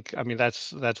I think, I mean,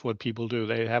 that's what people do.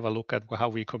 They have a look at how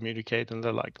we communicate and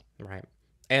the like. Right.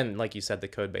 And like you said, the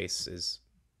code base is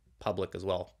public as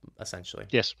well, essentially.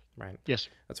 Yes. Right. Yes.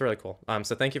 That's really cool.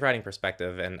 So thank you for adding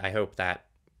perspective, and I hope that,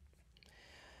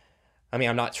 I mean,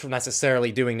 I'm not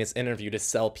necessarily doing this interview to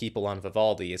sell people on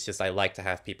Vivaldi. It's just I like to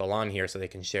have people on here so they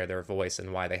can share their voice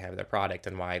and why they have their product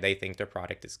and why they think their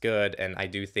product is good. And I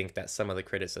do think that some of the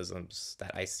criticisms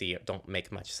that I see don't make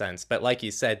much sense. But like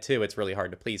you said, too, it's really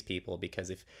hard to please people, because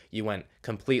if you went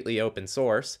completely open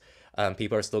source,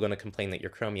 people are still going to complain that you're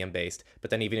Chromium based. But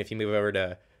then even if you move over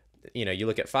to, you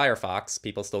look at Firefox,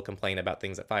 people still complain about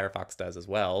things that Firefox does as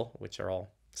well, which are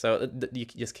all, so you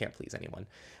just can't please anyone.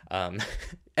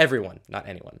 Everyone, not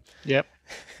anyone. Yep.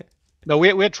 No,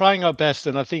 we're trying our best,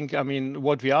 and I think, I mean,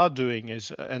 what we are doing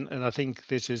is, and I think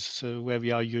this is where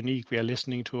we are unique. We are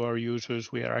listening to our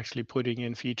users. We are actually putting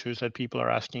in features that people are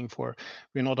asking for.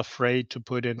 We're not afraid to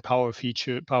put in power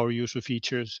user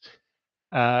features.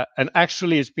 And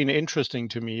actually, it's been interesting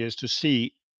to me is to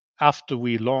see after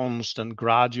we launched and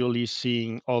gradually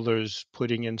seeing others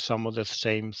putting in some of the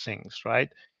same things, right?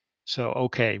 So,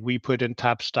 okay, we put in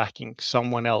tab stacking,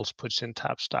 someone else puts in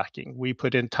tab stacking. We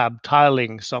put in tab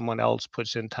tiling, someone else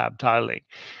puts in tab tiling.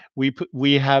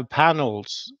 We have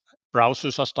panels.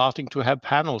 Browsers are starting to have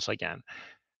panels again.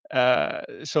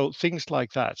 So things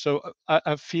like that. So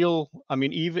I feel, I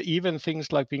mean, even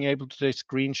things like being able to take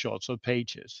screenshots of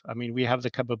pages. I mean, we have the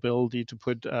capability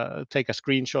to take a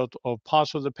screenshot of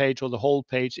parts of the page or the whole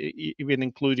page, even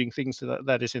including things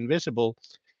that is invisible.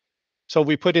 So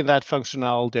we put in that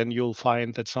functionality, then you'll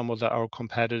find that some of our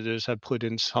competitors have put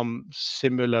in some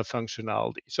similar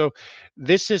functionality. So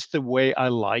this is the way I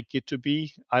like it to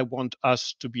be. I want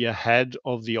us to be ahead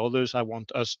of the others. I want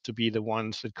us to be the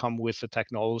ones that come with the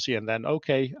technology, and then,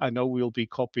 okay, I know we'll be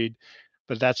copied,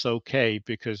 but that's okay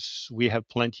because we have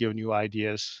plenty of new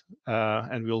ideas,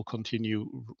 and we'll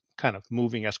continue kind of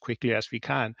moving as quickly as we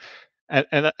can.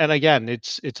 And again,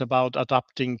 it's about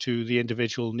adapting to the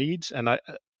individual needs.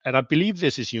 And I believe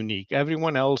this is unique.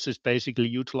 Everyone else is basically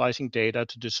utilizing data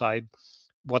to decide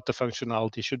what the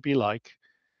functionality should be like.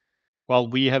 While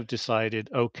we have decided,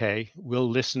 okay, we'll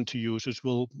listen to users,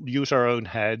 we'll use our own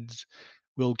heads,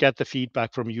 we'll get the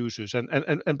feedback from users.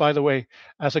 And by the way,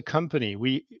 as a company,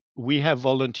 we have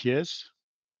volunteers.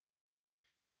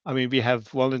 I mean, we have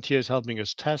volunteers helping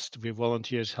us test. We have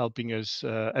volunteers helping us,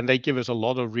 and they give us a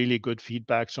lot of really good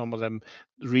feedback. Some of them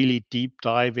really deep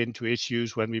dive into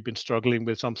issues when we've been struggling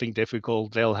with something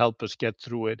difficult. They'll help us get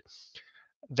through it.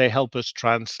 They help us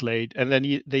translate, and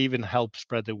then they even help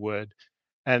spread the word.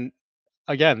 And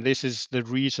again, this is the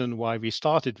reason why we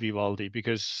started Vivaldi,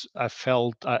 because I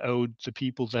felt I owed the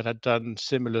people that had done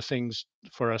similar things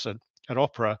for us at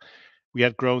Opera. We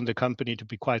had grown the company to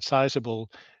be quite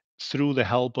sizable through the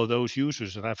help of those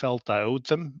users, and I felt I owed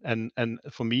them. And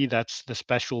for me, that's the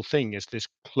special thing, is this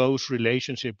close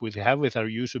relationship we have with our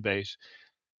user base.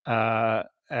 And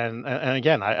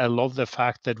again, I love the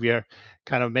fact that we are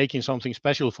kind of making something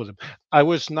special for them. I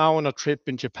was now on a trip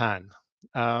in Japan.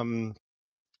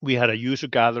 We had a user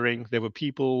gathering. There were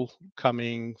people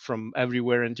coming from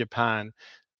everywhere in Japan,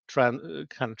 kind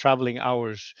of traveling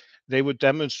hours. They were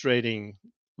demonstrating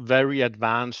very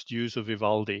advanced use of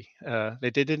Vivaldi.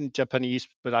 They did it in Japanese,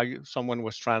 but someone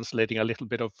was translating a little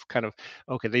bit of kind of,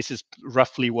 okay, this is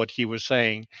roughly what he was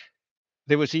saying.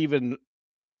 There was even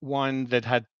one that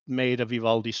had made a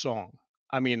Vivaldi song.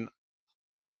 I mean,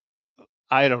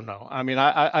 I don't know. I mean,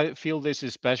 I feel this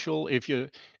is special.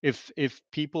 If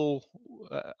people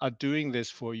are doing this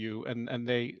for you, and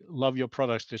they love your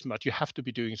products this much, you have to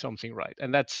be doing something right.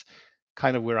 And that's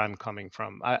kind of where I'm coming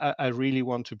from. I really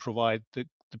want to provide the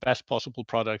best possible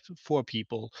product for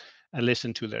people and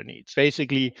listen to their needs.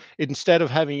 Basically, instead of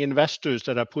having investors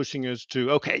that are pushing us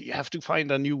to, okay, you have to find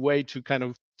a new way to kind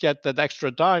of get that extra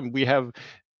dime, we have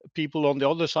people on the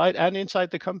other side and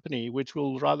inside the company which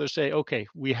will rather say, okay,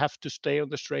 we have to stay on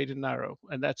the straight and narrow,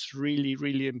 and that's really,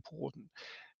 really important.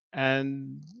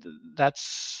 And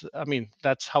that's, I mean,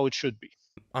 that's how it should be.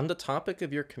 On the topic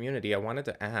of your community, I wanted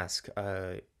to ask,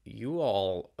 you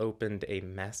all opened a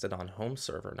Mastodon home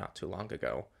server not too long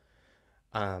ago.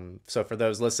 So for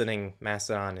those listening,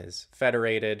 Mastodon is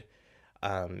federated.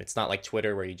 It's not like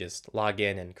Twitter where you just log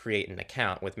in and create an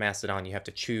account. With Mastodon, you have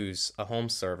to choose a home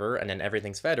server, and then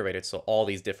everything's federated, so all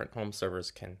these different home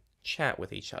servers can chat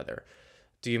with each other.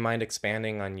 Do you mind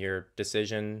expanding on your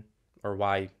decision or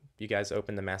why you guys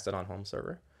opened the Mastodon home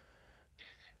server?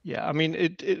 Yeah, I mean,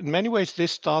 in many ways,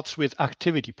 this starts with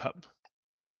ActivityPub.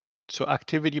 So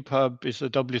ActivityPub is a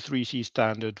W3C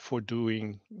standard for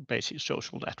doing basic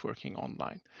social networking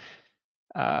online.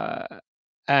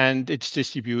 And it's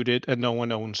distributed and no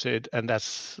one owns it. And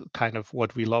that's kind of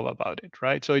what we love about it,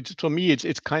 right? So it's, for me,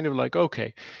 it's kind of like,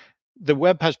 okay, the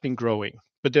web has been growing.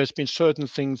 but there's been certain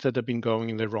things that have been going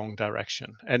in the wrong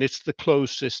direction, and it's the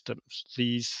closed systems,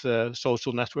 these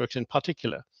social networks in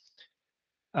particular.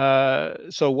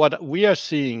 So what we are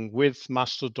seeing with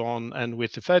Mastodon and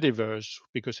with the Fediverse,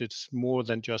 because it's more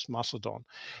than just Mastodon,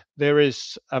 there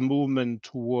is a movement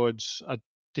towards a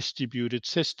distributed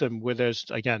system where there's,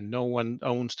 again, no one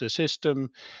owns the system.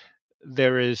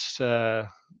 There is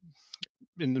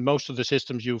in most of the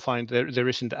systems you find there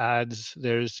isn't ads.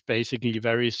 There's basically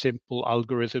very simple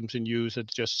algorithms in use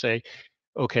that just say,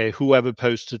 okay, whoever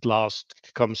posted last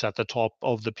comes at the top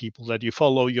of the people that you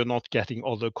follow. You're not getting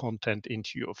other content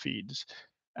into your feeds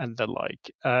and the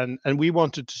like. And we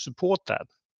wanted to support that.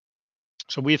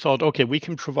 So we thought, okay, we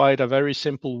can provide a very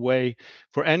simple way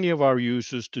for any of our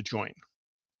users to join.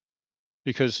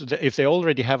 Because if they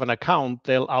already have an account,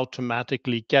 they'll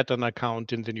automatically get an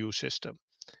account in the new system.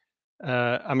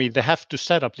 I mean, they have to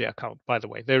set up the account, by the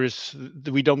way.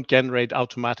 We don't generate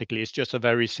automatically. It's just a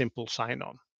very simple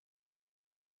sign-on.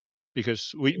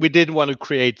 Because we didn't want to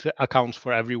create accounts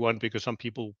for everyone, because some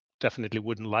people definitely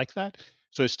wouldn't like that.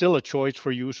 So it's still a choice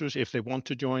for users if they want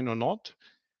to join or not.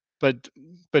 But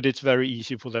it's very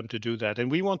easy for them to do that. And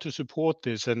we want to support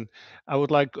this. And I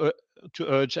would like to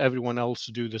urge everyone else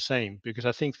to do the same, because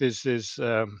I think this is,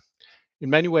 in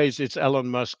many ways, it's Elon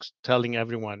Musk telling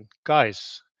everyone,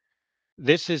 guys,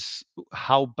 this is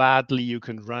how badly you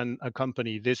can run a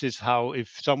company. This is how, if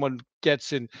someone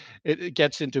gets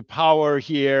into power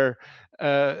here,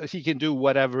 he can do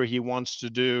whatever he wants to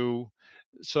do.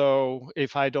 So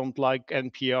if I don't like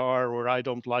NPR or I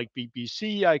don't like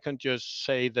BBC, I can just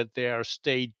say that they are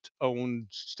state owned,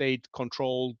 state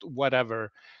controlled,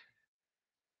 whatever.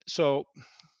 So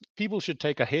people should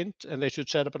take a hint and they should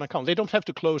set up an account. They don't have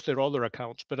to close their other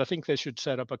accounts, but I think they should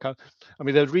set up account. I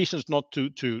mean, there are reasons not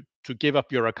to give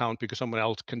up your account because someone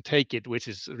else can take it, which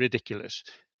is ridiculous.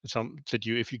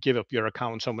 If you give up your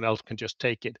account, someone else can just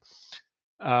take it.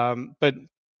 But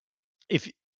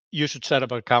if you should set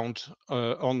up an account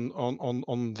on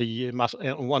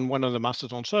one of the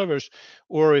Mastodon servers,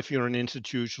 or if you're an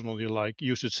institutional,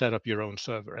 you should set up your own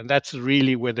server, and that's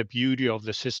really where the beauty of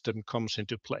the system comes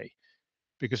into play,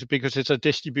 because it's a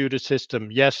distributed system.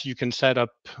 Yes, you can set up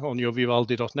on your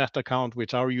Vivaldi.net account,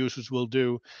 which our users will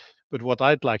do. But what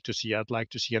I'd like to see an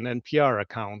NPR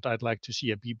account. I'd like to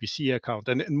see a BBC account.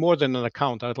 And more than an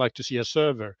account, I'd like to see a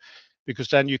server, because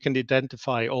then you can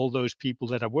identify all those people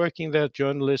that are working there,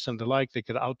 journalists and the like. They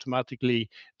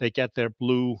get their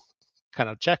blue kind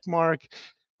of check mark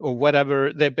or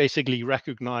whatever. They're basically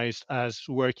recognized as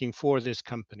working for this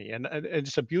company. And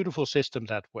it's a beautiful system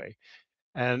that way.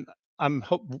 And I'm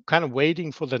kind of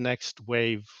waiting for the next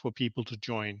wave for people to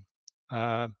join.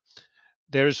 Uh,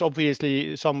 there's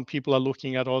obviously some people are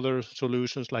looking at other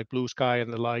solutions like Blue Sky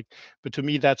and the like, but to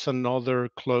me, that's another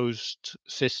closed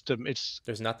system. It's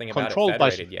There's nothing about it controlled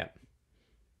by federated yet.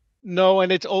 no,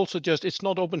 and it's also just it's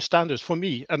not open standards. For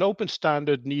me, an open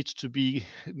standard needs to be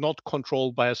not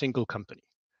controlled by a single company.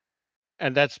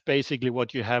 And that's basically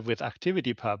what you have with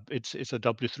ActivityPub. It's a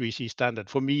W3C standard.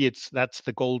 For me, that's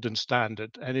the golden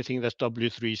standard. Anything that's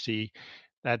W3C,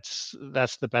 that's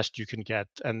the best you can get.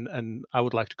 And I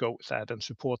would like to go with that and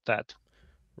support that.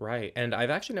 Right. And I've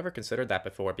actually never considered that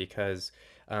before because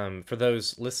for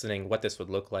those listening, what this would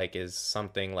look like is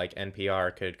something like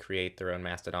NPR could create their own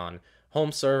Mastodon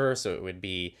home server. So it would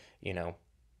be,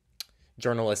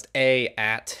 journalist A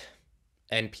at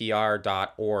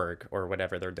npr.org or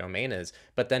whatever their domain is.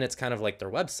 But then it's kind of like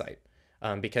their website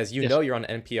because Yes, you're on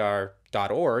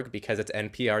npr.org because it's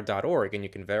npr.org and you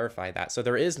can verify that. So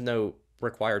there is no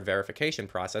required verification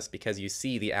process because you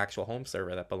see the actual home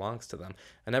server that belongs to them.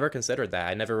 I never considered that.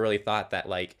 I never really thought that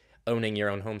like owning your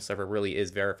own home server really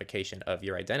is verification of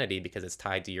your identity because it's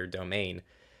tied to your domain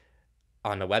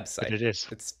on a but website. it is.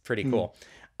 It's pretty Hmm. cool.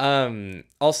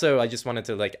 Also, I just wanted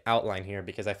to like outline here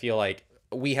because I feel like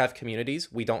we have communities.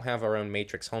 We don't have our own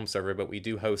Matrix home server, but we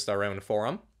do host our own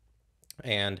forum.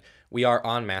 And we are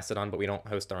on Mastodon, but we don't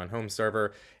host our own home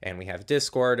server. And we have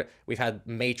Discord. We've had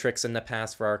Matrix in the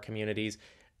past for our communities.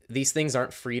 These things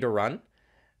aren't free to run.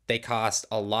 They cost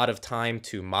a lot of time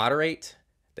to moderate.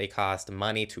 They cost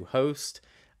money to host.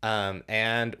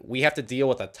 And we have to deal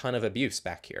with a ton of abuse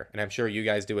back here. And I'm sure you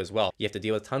guys do as well. You have to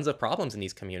deal with tons of problems in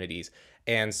these communities.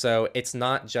 And so it's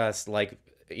not just like,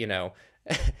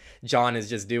 John is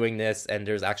just doing this and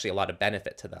there's actually a lot of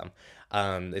benefit to them.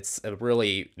 It's a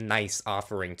really nice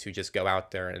offering to just go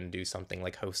out there and do something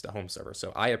like host a home server.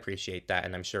 So I appreciate that.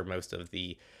 And I'm sure most of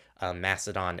the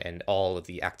Mastodon and all of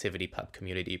the ActivityPub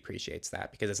community appreciates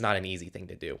that because it's not an easy thing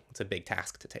to do. It's a big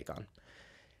task to take on.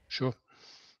 Sure.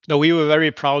 No, we were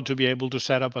very proud to be able to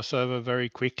set up a server very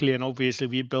quickly, and obviously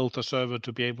we built a server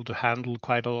to be able to handle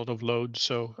quite a lot of load.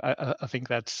 So I think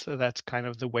that's kind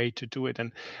of the way to do it.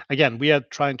 And again, we are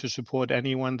trying to support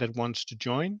anyone that wants to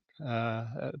join,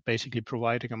 basically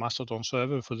providing a Mastodon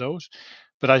server for those.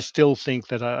 But I still think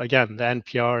that again, the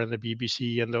NPR and the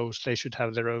BBC and those, they should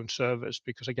have their own servers,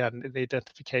 because again, the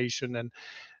identification and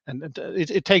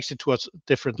it takes it to a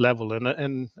different level,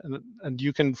 and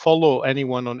you can follow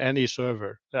anyone on any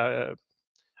server,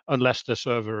 unless the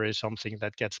server is something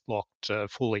that gets blocked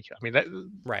fully. I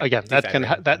mean, Right. again,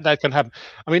 Defederated. that can happen.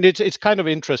 I mean, it's kind of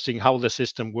interesting how the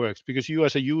system works, because you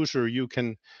as a user, you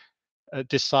can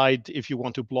decide if you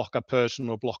want to block a person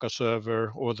or block a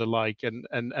server or the like, and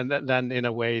then in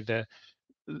a way the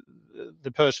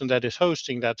person that is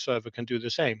hosting that server can do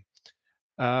the same.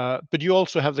 But you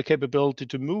also have the capability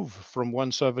to move from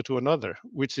one server to another,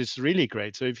 which is really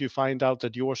great. So if you find out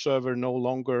that your server no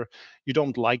longer, you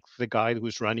don't like the guy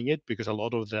who's running it, because a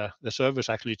lot of the servers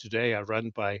actually today are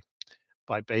run by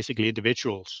basically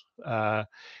individuals.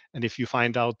 And if you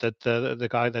find out that the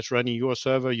guy that's running your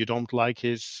server, you don't like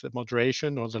his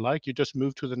moderation or the like, you just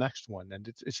move to the next one,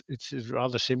 and it's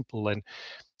rather simple. And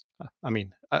I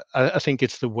mean, I think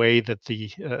it's the way that the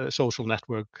social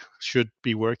network should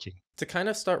be working. To kind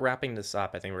of start wrapping this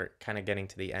up, I think we're kind of getting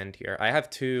to the end here. I have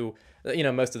two,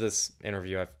 most of this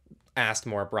interview I've asked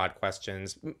more broad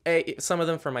questions, some of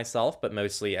them for myself, but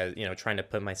mostly as, trying to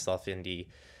put myself in the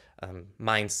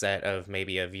mindset of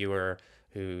maybe a viewer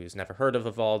who's never heard of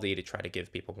Vivaldi, to try to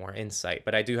give people more insight.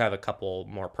 But I do have a couple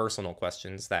more personal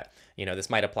questions that,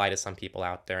 this might apply to some people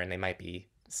out there, and they might be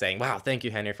saying, wow, thank you,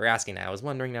 Henry, for asking that. I was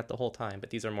wondering that the whole time, but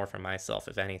these are more for myself,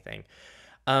 if anything.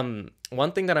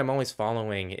 One thing that I'm always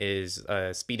following is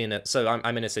speeding it. So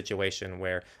I'm in a situation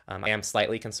where I am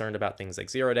slightly concerned about things like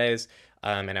 0 days,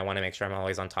 and I want to make sure I'm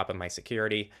always on top of my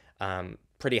security.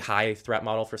 Pretty high threat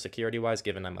model for security wise,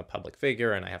 given I'm a public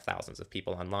figure and I have thousands of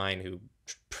people online who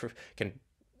can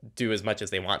do as much as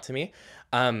they want to me.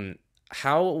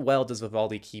 How well does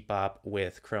Vivaldi keep up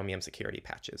with Chromium security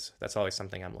patches? That's always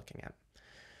something I'm looking at.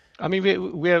 I mean,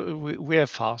 we're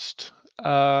fast.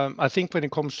 I think when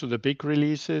it comes to the big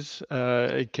releases,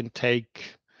 it can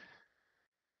take,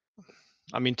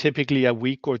 I mean, typically a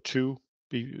week or two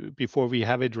before we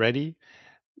have it ready.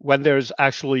 When there's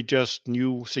actually just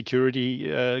new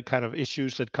security kind of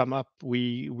issues that come up,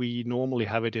 we normally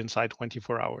have it inside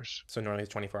 24 hours. So normally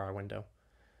it's 24-hour window.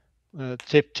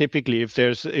 Typically, if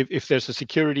there's a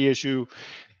security issue,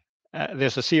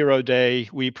 there's a 0 day.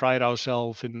 We pride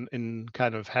ourselves in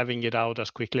kind of having it out as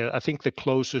quickly. I think the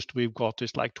closest we've got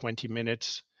is like 20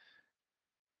 minutes.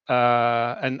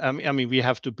 And I mean, we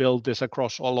have to build this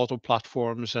across a lot of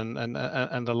platforms and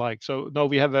the like. So no,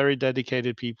 we have very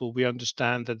dedicated people. We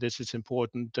understand that this is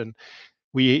important, and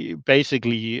we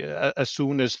basically, as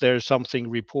soon as there's something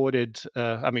reported,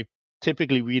 I mean,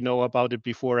 typically we know about it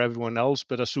before everyone else,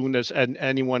 but as soon as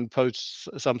anyone posts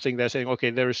something, they're saying, okay,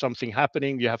 there is something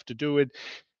happening, you have to do it.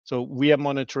 So we are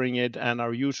monitoring it, and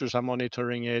our users are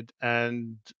monitoring it,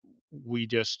 and we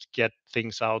just get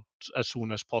things out as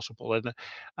soon as possible. And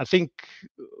I think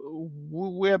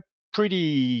we're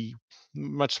pretty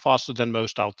much faster than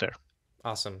most out there.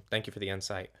 Awesome. Thank you for the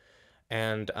insight.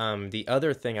 And the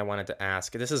other thing I wanted to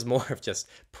ask, this is more of just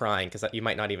prying, because you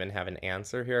might not even have an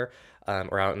answer here,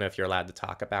 or I don't know if you're allowed to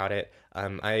talk about it.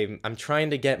 I'm trying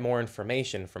to get more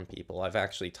information from people. I've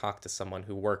actually talked to someone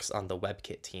who works on the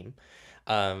WebKit team,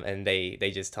 and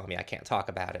they just tell me I can't talk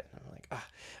about it. I'm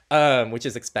like, which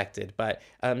is expected. But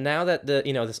now that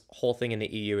this whole thing in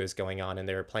the EU is going on, and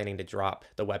they're planning to drop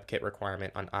the WebKit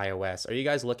requirement on iOS, are you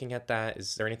guys looking at that?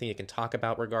 Is there anything you can talk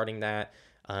about regarding that?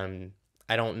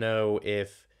 I don't know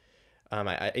if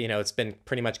it's been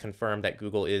pretty much confirmed that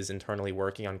Google is internally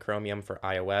working on Chromium for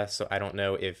iOS. So I don't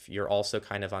know if you're also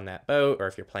kind of on that boat, or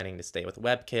if you're planning to stay with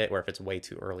WebKit, or if it's way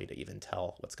too early to even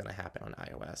tell what's going to happen on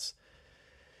iOS.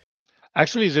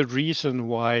 Actually, the reason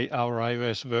why our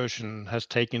iOS version has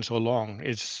taken so long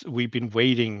is we've been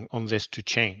waiting on this to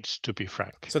change, to be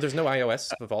frank. So there's no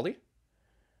iOS Vivaldi?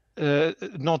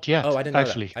 Not Oh, yet, I didn't know that.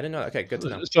 actually. I didn't know that. Okay, good to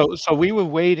know. So we were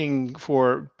waiting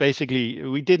for, basically,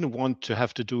 we didn't want to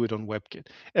have to do it on WebKit.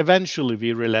 Eventually,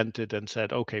 we relented and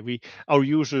said, okay, our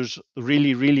users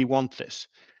really, really want this.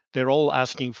 They're all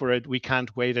asking for it. We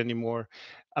can't wait anymore.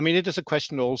 I mean, it is a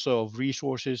question also of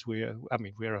resources. We're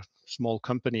a small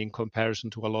company in comparison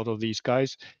to a lot of these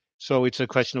guys. So it's a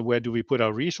question of where do we put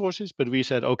our resources? But we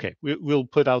said, okay, we'll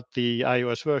put out the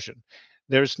iOS version.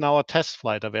 There's now a test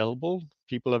flight available.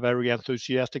 People are very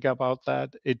enthusiastic about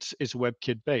that. It's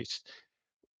WebKit based.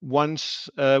 once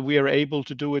we are able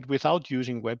to do it without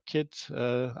using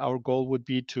WebKit, our goal would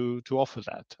be to offer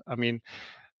that. I mean,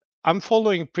 I'm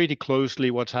following pretty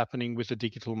closely what's happening with the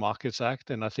Digital Markets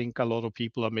Act, and I think a lot of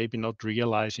people are maybe not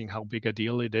realizing how big a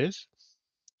deal it is.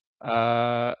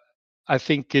 I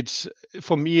think it's,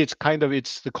 for me, it's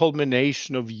the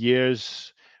culmination of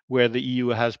years where the EU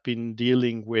has been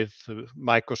dealing with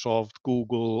Microsoft,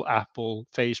 Google, Apple,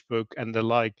 Facebook, and the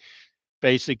like,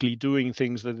 basically doing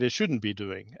things that they shouldn't be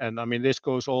doing. And I mean, this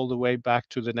goes all the way back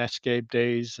to the Netscape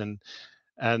days.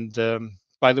 And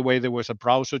by the way, there was a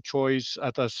browser choice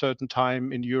at a certain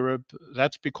time in Europe.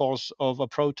 That's because of a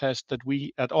protest that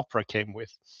we at Opera came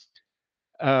with.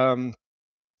 Um,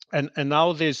 and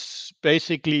now this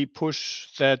basically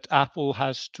push that Apple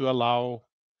has to allow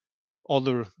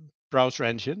other browser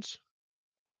engines.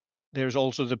 There's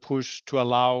also the push to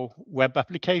allow web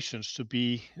applications to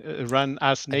be run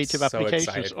as I'm native so applications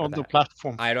excited for on the that.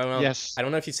 platform. I don't know. Yes. I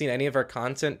don't know if you've seen any of our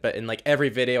content, but in like every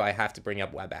video, I have to bring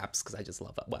up web apps because I just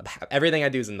love web app. Everything I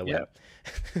do is in the Yeah.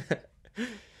 web.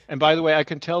 And by the way, I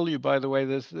can tell you, by the way,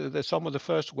 there's some of the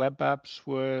first web apps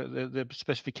were the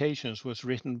specifications was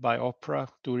written by Opera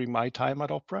during my time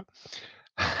at Opera.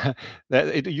 That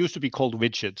it used to be called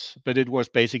widgets, but it was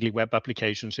basically web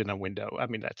applications in a window. I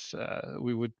mean, that's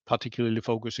we would particularly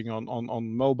focusing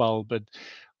on mobile, but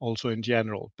also in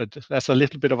general. But that's a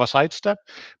little bit of a sidestep.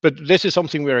 But this is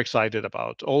something we're excited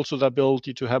about. Also, the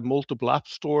ability to have multiple app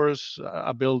stores,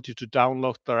 ability to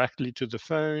download directly to the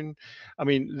phone. I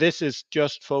mean, this is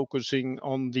just focusing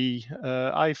on the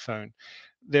iPhone.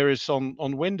 There is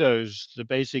on Windows the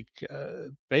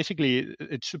basically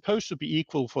it's supposed to be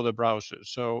equal for the browsers.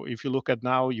 So if you look at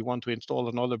now, you want to install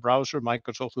another browser,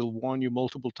 Microsoft will warn you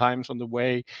multiple times on the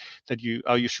way that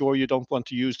are you sure you don't want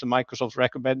to use the Microsoft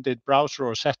recommended browser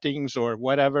or settings or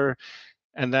whatever,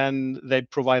 and then they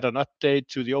provide an update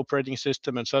to the operating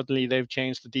system and suddenly they've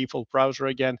changed the default browser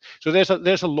again. So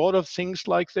there's a lot of things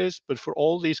like this, but for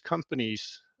all these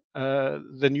companies,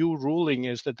 the new ruling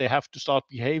is that they have to start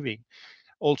behaving.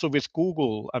 Also with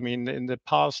Google, I mean, in the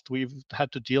past, we've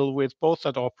had to deal with both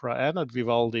at Opera and at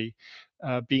Vivaldi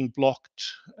being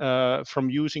blocked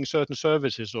from using certain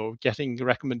services or getting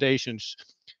recommendations.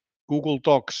 Google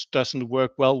Docs doesn't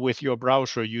work well with your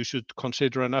browser. You should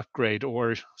consider an upgrade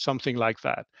or something like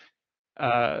that.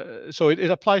 So it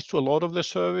applies to a lot of the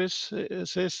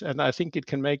services, and I think it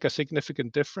can make a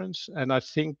significant difference. And I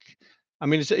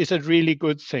mean, it's a really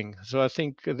good thing. So I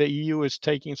think the EU is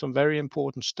taking some very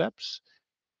important steps.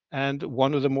 And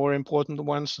one of the more important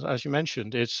ones, as you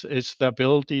mentioned, is the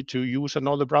ability to use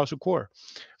another browser core.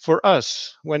 For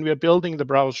us, when we are building the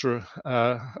browser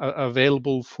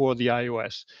available for the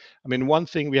iOS, I mean, one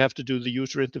thing we have to do the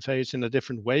user interface in a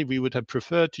different way. We would have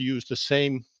preferred to use the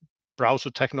same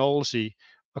browser technology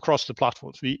across the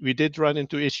platforms. We did run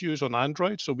into issues on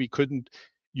Android, so we couldn't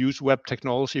use web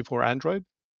technology for Android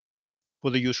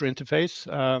for the user interface,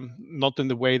 not in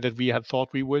the way that we had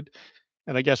thought we would.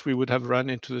 And I guess we would have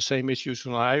run into the same issues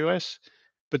on iOS.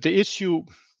 But the issue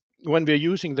when we're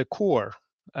using the core,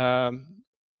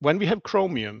 when we have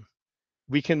Chromium,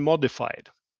 we can modify it.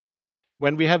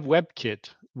 When we have WebKit,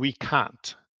 we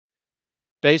can't.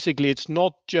 Basically, it's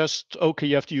not just, okay,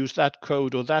 you have to use that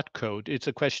code or that code. It's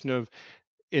a question of,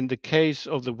 in the case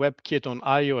of the WebKit on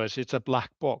iOS, it's a black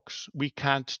box. We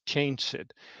can't change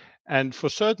it. And for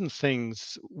certain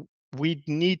things, we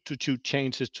need to do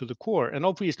changes to the core. And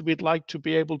obviously, we'd like to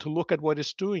be able to look at what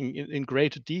it's doing in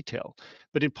greater detail.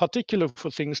 But in particular, for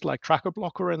things like tracker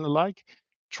blocker and the like,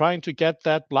 trying to get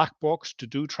that black box to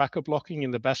do tracker blocking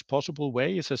in the best possible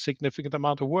way is a significant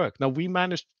amount of work. Now, we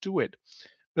managed to do it,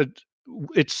 but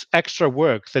it's extra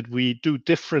work that we do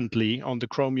differently on the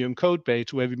Chromium code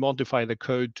base where we modify the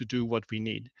code to do what we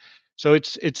need. So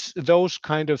it's those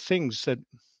kind of things that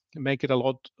make it a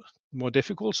lot more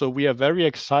difficult. So we are very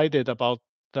excited about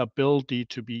the ability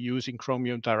to be using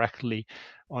Chromium directly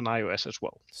on iOS as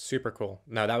well. Super cool.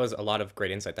 No, that was a lot of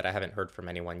great insight that I haven't heard from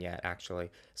anyone yet, actually.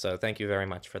 So thank you very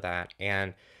much for that.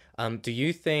 And do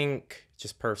you think,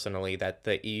 just personally, that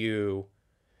the EU,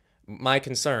 my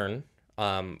concern,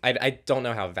 I don't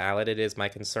know how valid it is. My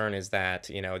concern is that,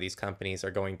 these companies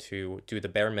are going to do the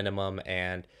bare minimum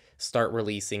and start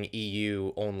releasing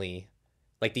EU only,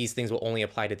 like these things will only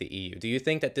apply to the EU. Do you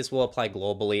think that this will apply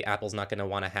globally? Apple's not going to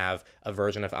want to have a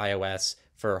version of iOS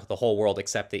for the whole world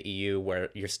except the EU where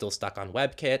you're still stuck on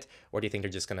WebKit? Or do you think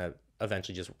they're just going to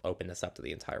eventually just open this up to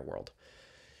the entire world?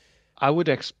 I would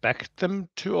expect them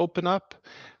to open up.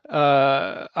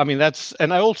 I mean,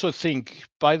 and I also think,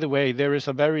 by the way, there is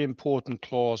a very important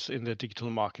clause in the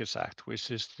Digital Markets Act, which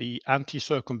is the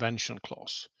anti-circumvention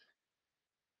clause.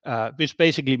 which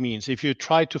basically means if you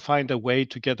try to find a way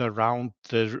to get around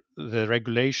the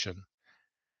regulation,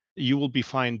 you will be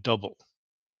fined double.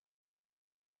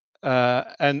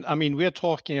 And I mean, we're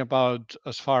talking about,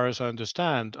 as far as I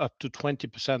understand, up to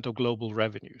 20% of global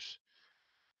revenues.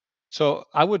 So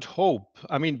I would hope,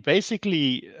 I mean,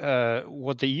 basically,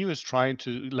 what the EU is trying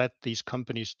to let these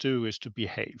companies do is to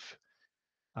behave.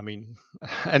 I mean,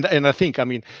 and I think, I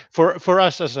mean, for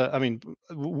us as a, I mean,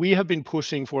 we have been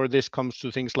pushing for this comes to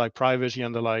things like privacy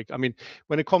and the like. I mean,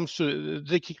 when it comes to the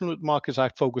Digital Markets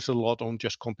Act, focus a lot on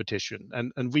just competition,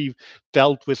 and we've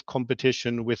dealt with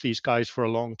competition with these guys for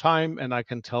a long time, and I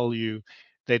can tell you,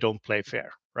 they don't play fair,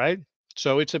 right?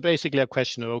 So it's basically a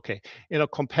question of, okay, in a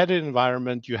competitive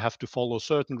environment, you have to follow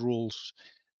certain rules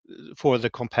for the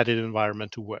competitive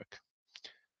environment to work.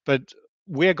 But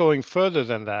we're going further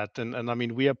than that, and I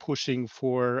mean, we are pushing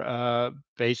for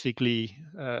basically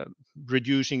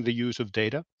reducing the use of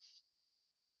data.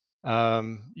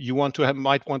 You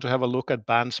might want to have a look at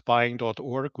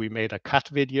banspying.org. We made a cat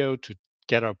video to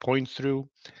get our point through.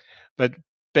 But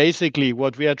basically,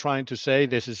 what we are trying to say,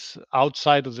 this is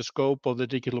outside of the scope of the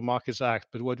Digital Markets Act,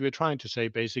 but what we're trying to say,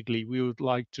 basically, we would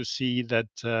like to see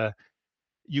that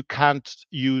you can't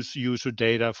use user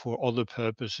data for other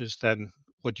purposes than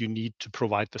what you need to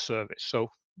provide the service.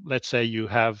 So let's say you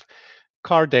have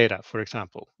car data, for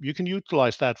example. You can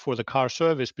utilize that for the car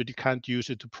service, but you can't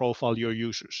use it to profile your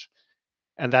users.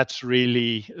 And that's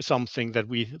really something that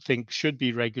we think should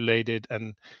be regulated,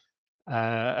 and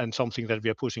something that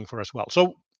we are pushing for as well.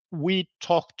 So we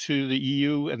talked to the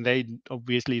EU, and they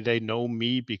obviously they know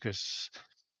me because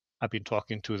I've been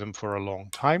talking to them for a long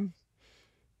time.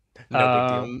 No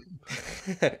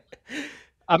big deal. Um,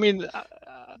 I mean,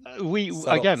 we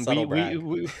Subtle, again, subtle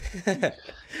brag.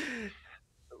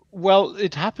 well,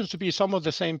 it happens to be some of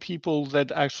the same people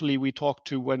that actually we talked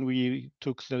to when we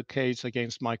took the case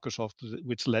against Microsoft,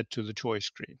 which led to the choice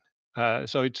screen.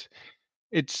 So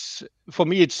it's for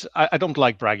me, I don't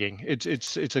like bragging.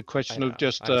 It's a I question of know.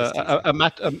 just I'm just teasing. a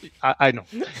matter. I know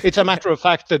it's a matter of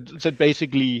fact that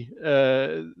basically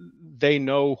they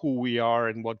know who we are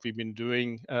and what we've been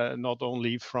doing, not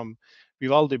only from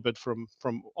Vivaldi but from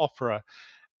Opera.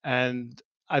 And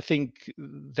I think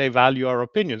they value our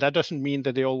opinion. That doesn't mean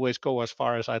that they always go as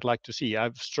far as I'd like to see.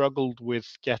 I've struggled with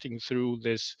getting through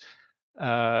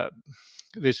uh,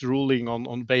 this ruling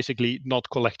on basically not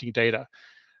collecting data.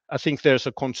 I think there's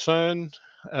a concern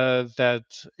that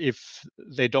if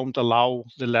they don't allow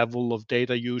the level of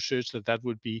data usage, that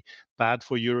would be bad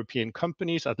for European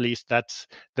companies. At least that's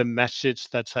the message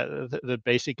that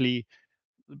basically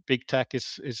big tech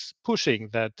is pushing,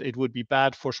 that it would be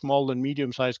bad for small and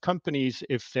medium-sized companies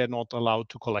if they're not allowed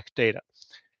to collect data,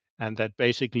 and that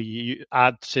basically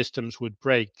ad systems would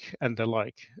break and the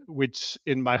like, which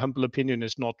in my humble opinion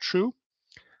is not true.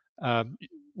 um,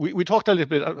 we talked a little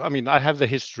bit. I mean, I have the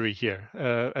history here,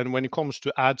 and when it comes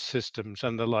to ad systems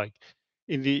and the like,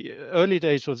 in the early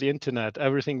days of the internet,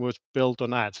 everything was built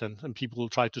on ads, and people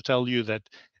try to tell you that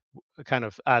kind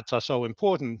of ads are so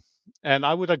important. And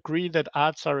I would agree that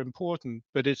ads are important,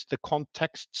 but it's the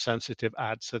context sensitive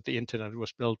ads that the internet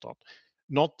was built on,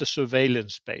 not the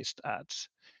surveillance based ads.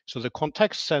 So the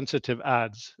context sensitive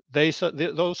ads, those are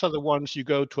the ones you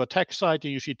go to a tech site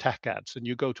and you see tech ads, and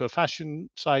you go to a fashion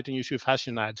site and you see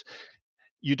fashion ads.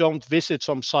 You don't visit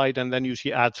some site and then you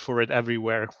see ads for it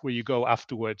everywhere where you go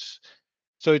afterwards.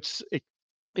 So it's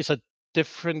a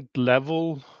different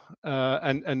level,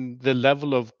 and the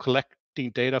level of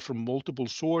collecting data from multiple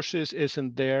sources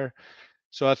isn't there.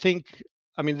 So I think,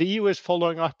 I mean, the EU is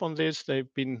following up on this.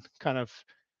 They've been kind of,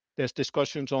 there's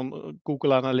discussions on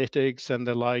Google Analytics and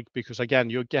the like, because again,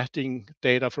 you're getting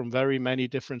data from very many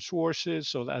different sources.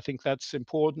 So I think that's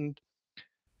important.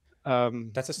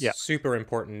 That's a Yeah. super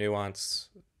important nuance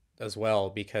as well,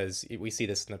 because we see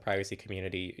this in the privacy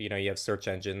community. You know, you have search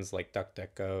engines like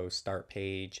DuckDuckGo,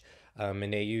 StartPage,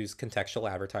 and they use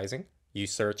contextual advertising. You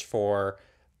search for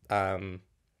um,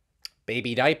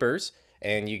 baby diapers,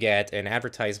 and you get an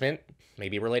advertisement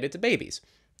maybe related to babies.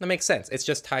 That makes sense. It's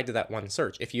just tied to that one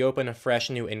search. If you open a fresh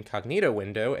new incognito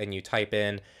window and you type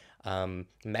in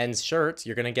men's shirts,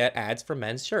 you're going to get ads for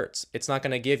men's shirts. It's not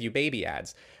going to give you baby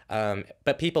ads.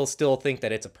 But people still think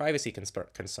that it's a privacy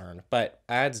concern. But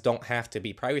ads don't have to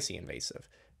be privacy invasive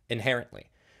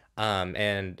inherently.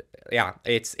 And yeah,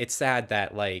 it's sad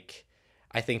that, like,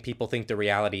 I think people think the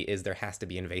reality is there has to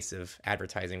be invasive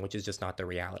advertising, which is just not the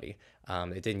reality.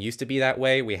 It didn't used to be that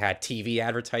way. We had TV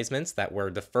advertisements that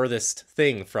were the furthest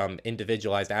thing from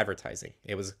individualized advertising.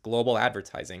 It was global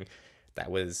advertising that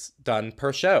was done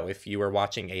per show. If you were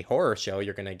watching a horror show,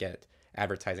 you're going to get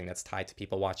advertising that's tied to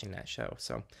people watching that show.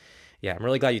 So Yeah, I'm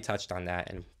really glad you touched on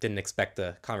that and didn't expect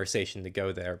the conversation to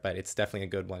go there, but it's definitely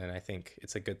a good one, and I think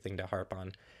it's a good thing to harp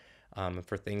on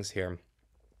for things here.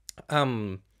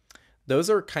 Um, those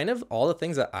are kind of all the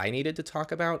things that I needed to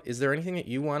talk about. Is there anything that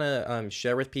you want to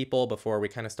share with people before we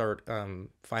kind of start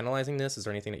finalizing this? Is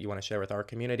there anything that you want to share with our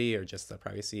community or just the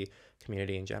privacy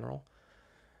community in general?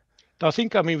 I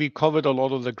think, I mean, we covered a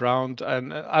lot of the ground,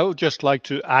 and I would just like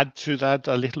to add to that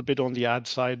a little bit on the ad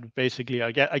side. Basically,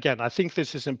 again, I think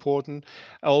this is important.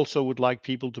 I also would like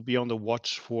people to be on the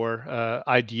watch for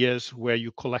ideas where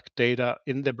you collect data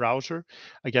in the browser.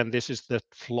 Again, this is the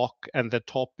FLOC and the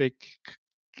topic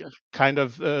kind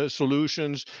of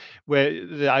solutions where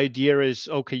the idea is,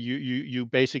 okay, you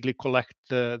basically collect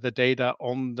the data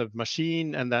on the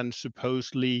machine, and then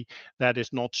supposedly that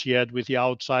is not shared with the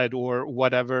outside or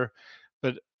whatever.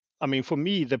 But I mean, for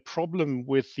me, the problem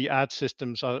with the ad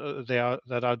systems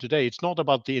that are today, it's not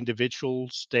about the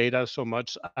individual's data so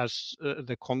much as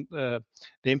the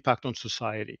impact on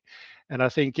society. And I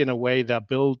think, in a way, the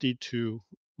ability to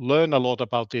learn a lot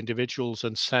about the individuals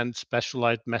and send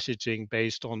specialized messaging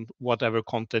based on whatever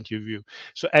content you view.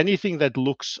 So anything that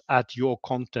looks at your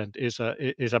content is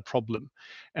a problem,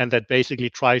 and that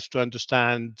basically tries to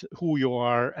understand who you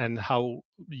are and how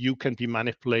you can be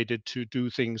manipulated to do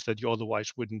things that you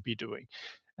otherwise wouldn't be doing.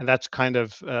 And that's kind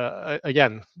of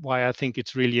again why I think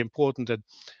it's really important that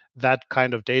that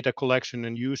kind of data collection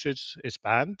and usage is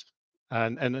banned.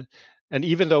 And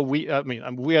even though I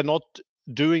mean, we are not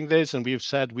doing this, and we've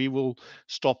said we will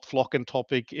stop flock and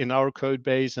topic in our code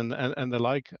base and the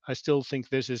like, I still think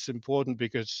this is important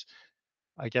because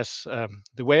I guess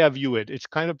the way I view it, it's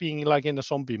kind of being like in a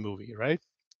zombie movie, right?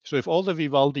 So if all the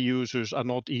Vivaldi users are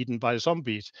not eaten by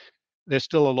zombies, there's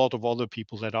still a lot of other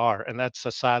people that are, and that's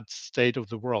a sad state of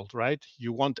the world, right?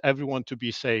 You want everyone to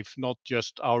be safe, not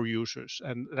just our users,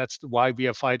 and that's why we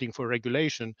are fighting for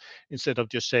regulation instead of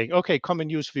just saying, okay, come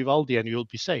and use Vivaldi and you'll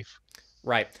be safe.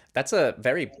 Right. That's a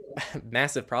very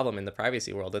massive problem in the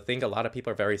privacy world. I think a lot of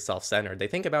people are very self centered. They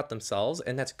think about themselves,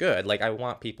 and that's good. Like, I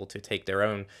want people to take their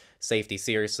own safety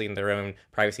seriously and their own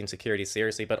privacy and security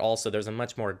seriously, but also there's a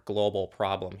much more global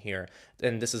problem here.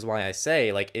 And this is why I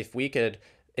say, like, if we could,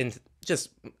 in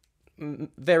just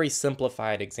very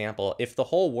simplified example, if the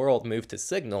whole world moved to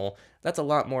Signal, that's a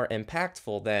lot more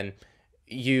impactful than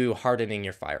you hardening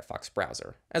your Firefox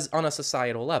browser as on a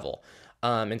societal level.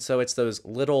 And so it's those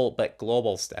little but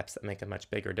global steps that make a much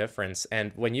bigger difference.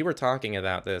 And when you were talking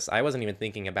about this, I wasn't even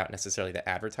thinking about necessarily the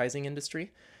advertising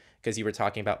industry because you were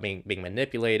talking about being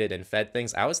manipulated and fed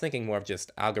things. I was thinking more of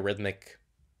just algorithmic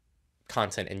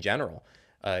content in general.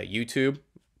 YouTube,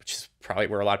 which is probably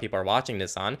where a lot of people are watching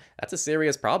this on, that's a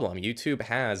serious problem. YouTube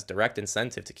has direct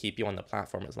incentive to keep you on the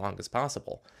platform as long as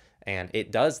possible. And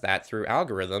it does that through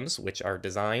algorithms, which are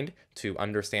designed to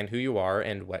understand who you are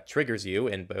and what triggers you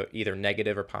in either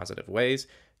negative or positive ways.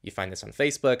 You find this on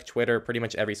Facebook, Twitter, pretty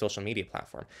much every social media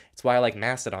platform. It's why I like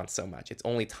Mastodon so much. It's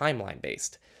only timeline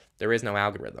based. There is no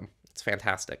algorithm. It's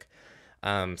fantastic.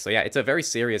 So yeah, it's a very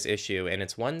serious issue, and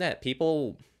it's one that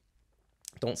people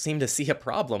don't seem to see a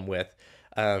problem with.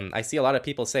 I see a lot of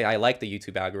people say, I like the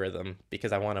YouTube algorithm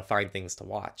because I want to find things to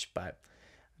watch, but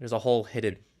there's a whole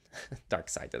hidden dark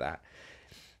side to that.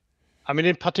 I mean,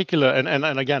 in particular,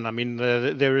 and again, I mean,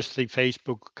 there is the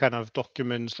Facebook kind of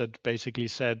documents that basically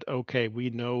said, okay,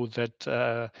 we know that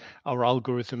our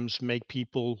algorithms make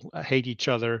people hate each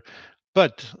other,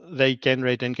 but they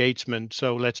generate engagement,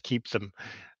 so let's keep them.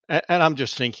 And I'm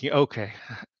just thinking, okay,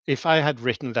 if I had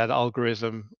written that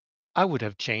algorithm, I would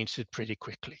have changed it pretty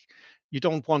quickly. You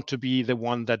don't want to be the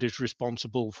one that is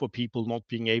responsible for people not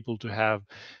being able to have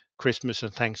Christmas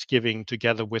and Thanksgiving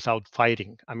together without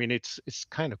fighting. I mean, it's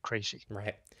kind of crazy.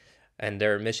 Right. And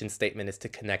their mission statement is to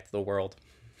connect the world.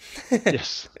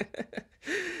 Yes.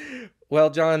 Well,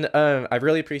 John, I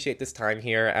really appreciate this time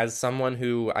here. As someone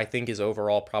who I think is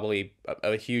overall probably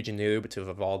a huge noob to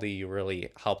Vivaldi, you really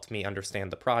helped me understand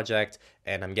the project,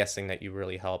 and I'm guessing that you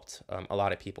really helped a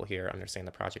lot of people here understand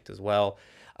the project as well.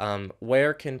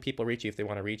 Where can people reach you if they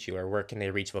want to reach you, or where can they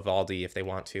reach Vivaldi if they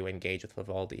want to engage with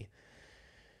Vivaldi?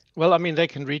 Well, I mean, they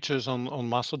can reach us on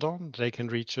Mastodon. They can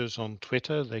reach us on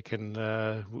Twitter. They can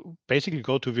basically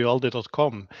go to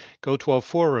vivaldi.com, go to our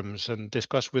forums and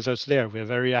discuss with us there. We're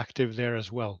very active there as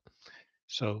well.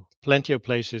 So plenty of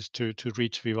places to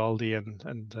reach Vivaldi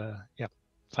and yeah,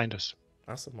 find us.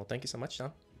 Awesome. Well, thank you so much,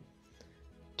 John.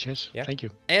 Cheers. Yeah. Thank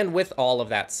you. And with all of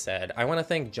that said, I want to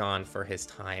thank John for his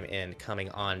time in coming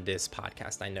on this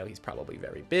podcast. I know he's probably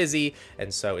very busy,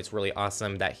 and so it's really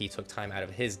awesome that he took time out of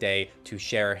his day to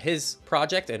share his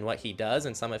project and what he does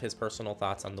and some of his personal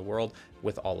thoughts on the world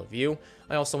with all of you.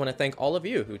 I also want to thank all of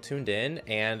you who tuned in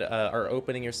and are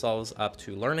opening yourselves up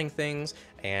to learning things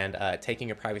and taking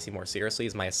your privacy more seriously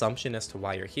is my assumption as to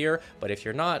why you're here. But if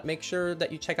you're not, make sure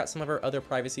that you check out some of our other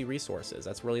privacy resources.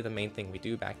 That's really the main thing we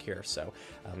do back here. So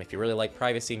if you really like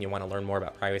privacy and you want to learn more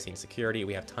about privacy and security,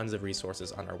 we have tons of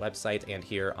resources on our website and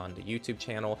here on the YouTube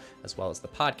channel, as well as the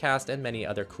podcast and many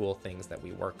other cool things that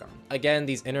we work on. Again,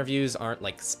 these interviews aren't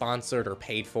like sponsored or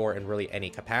paid for in really any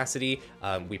capacity.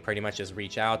 We pretty much just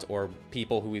reach out, or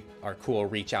people who are cool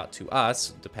reach out to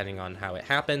us, depending on how it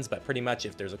happens. But pretty much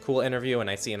if there's a cool interview and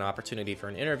I see an opportunity for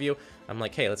an interview, I'm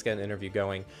like, hey, let's get an interview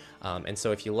going. And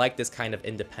so if you like this kind of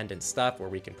independent stuff where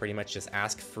we can pretty much just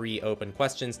ask free open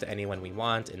questions to anyone we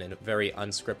want in a very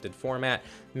unscripted format,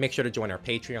 make sure to join our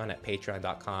Patreon at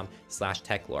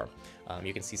patreon.com/techlore.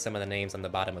 You can see some of the names on the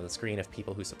bottom of the screen of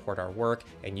people who support our work,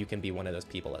 and you can be one of those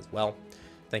people as well.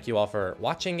 Thank you all for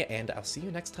watching, and I'll see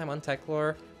you next time on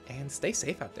Techlore, and stay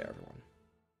safe out there, everyone.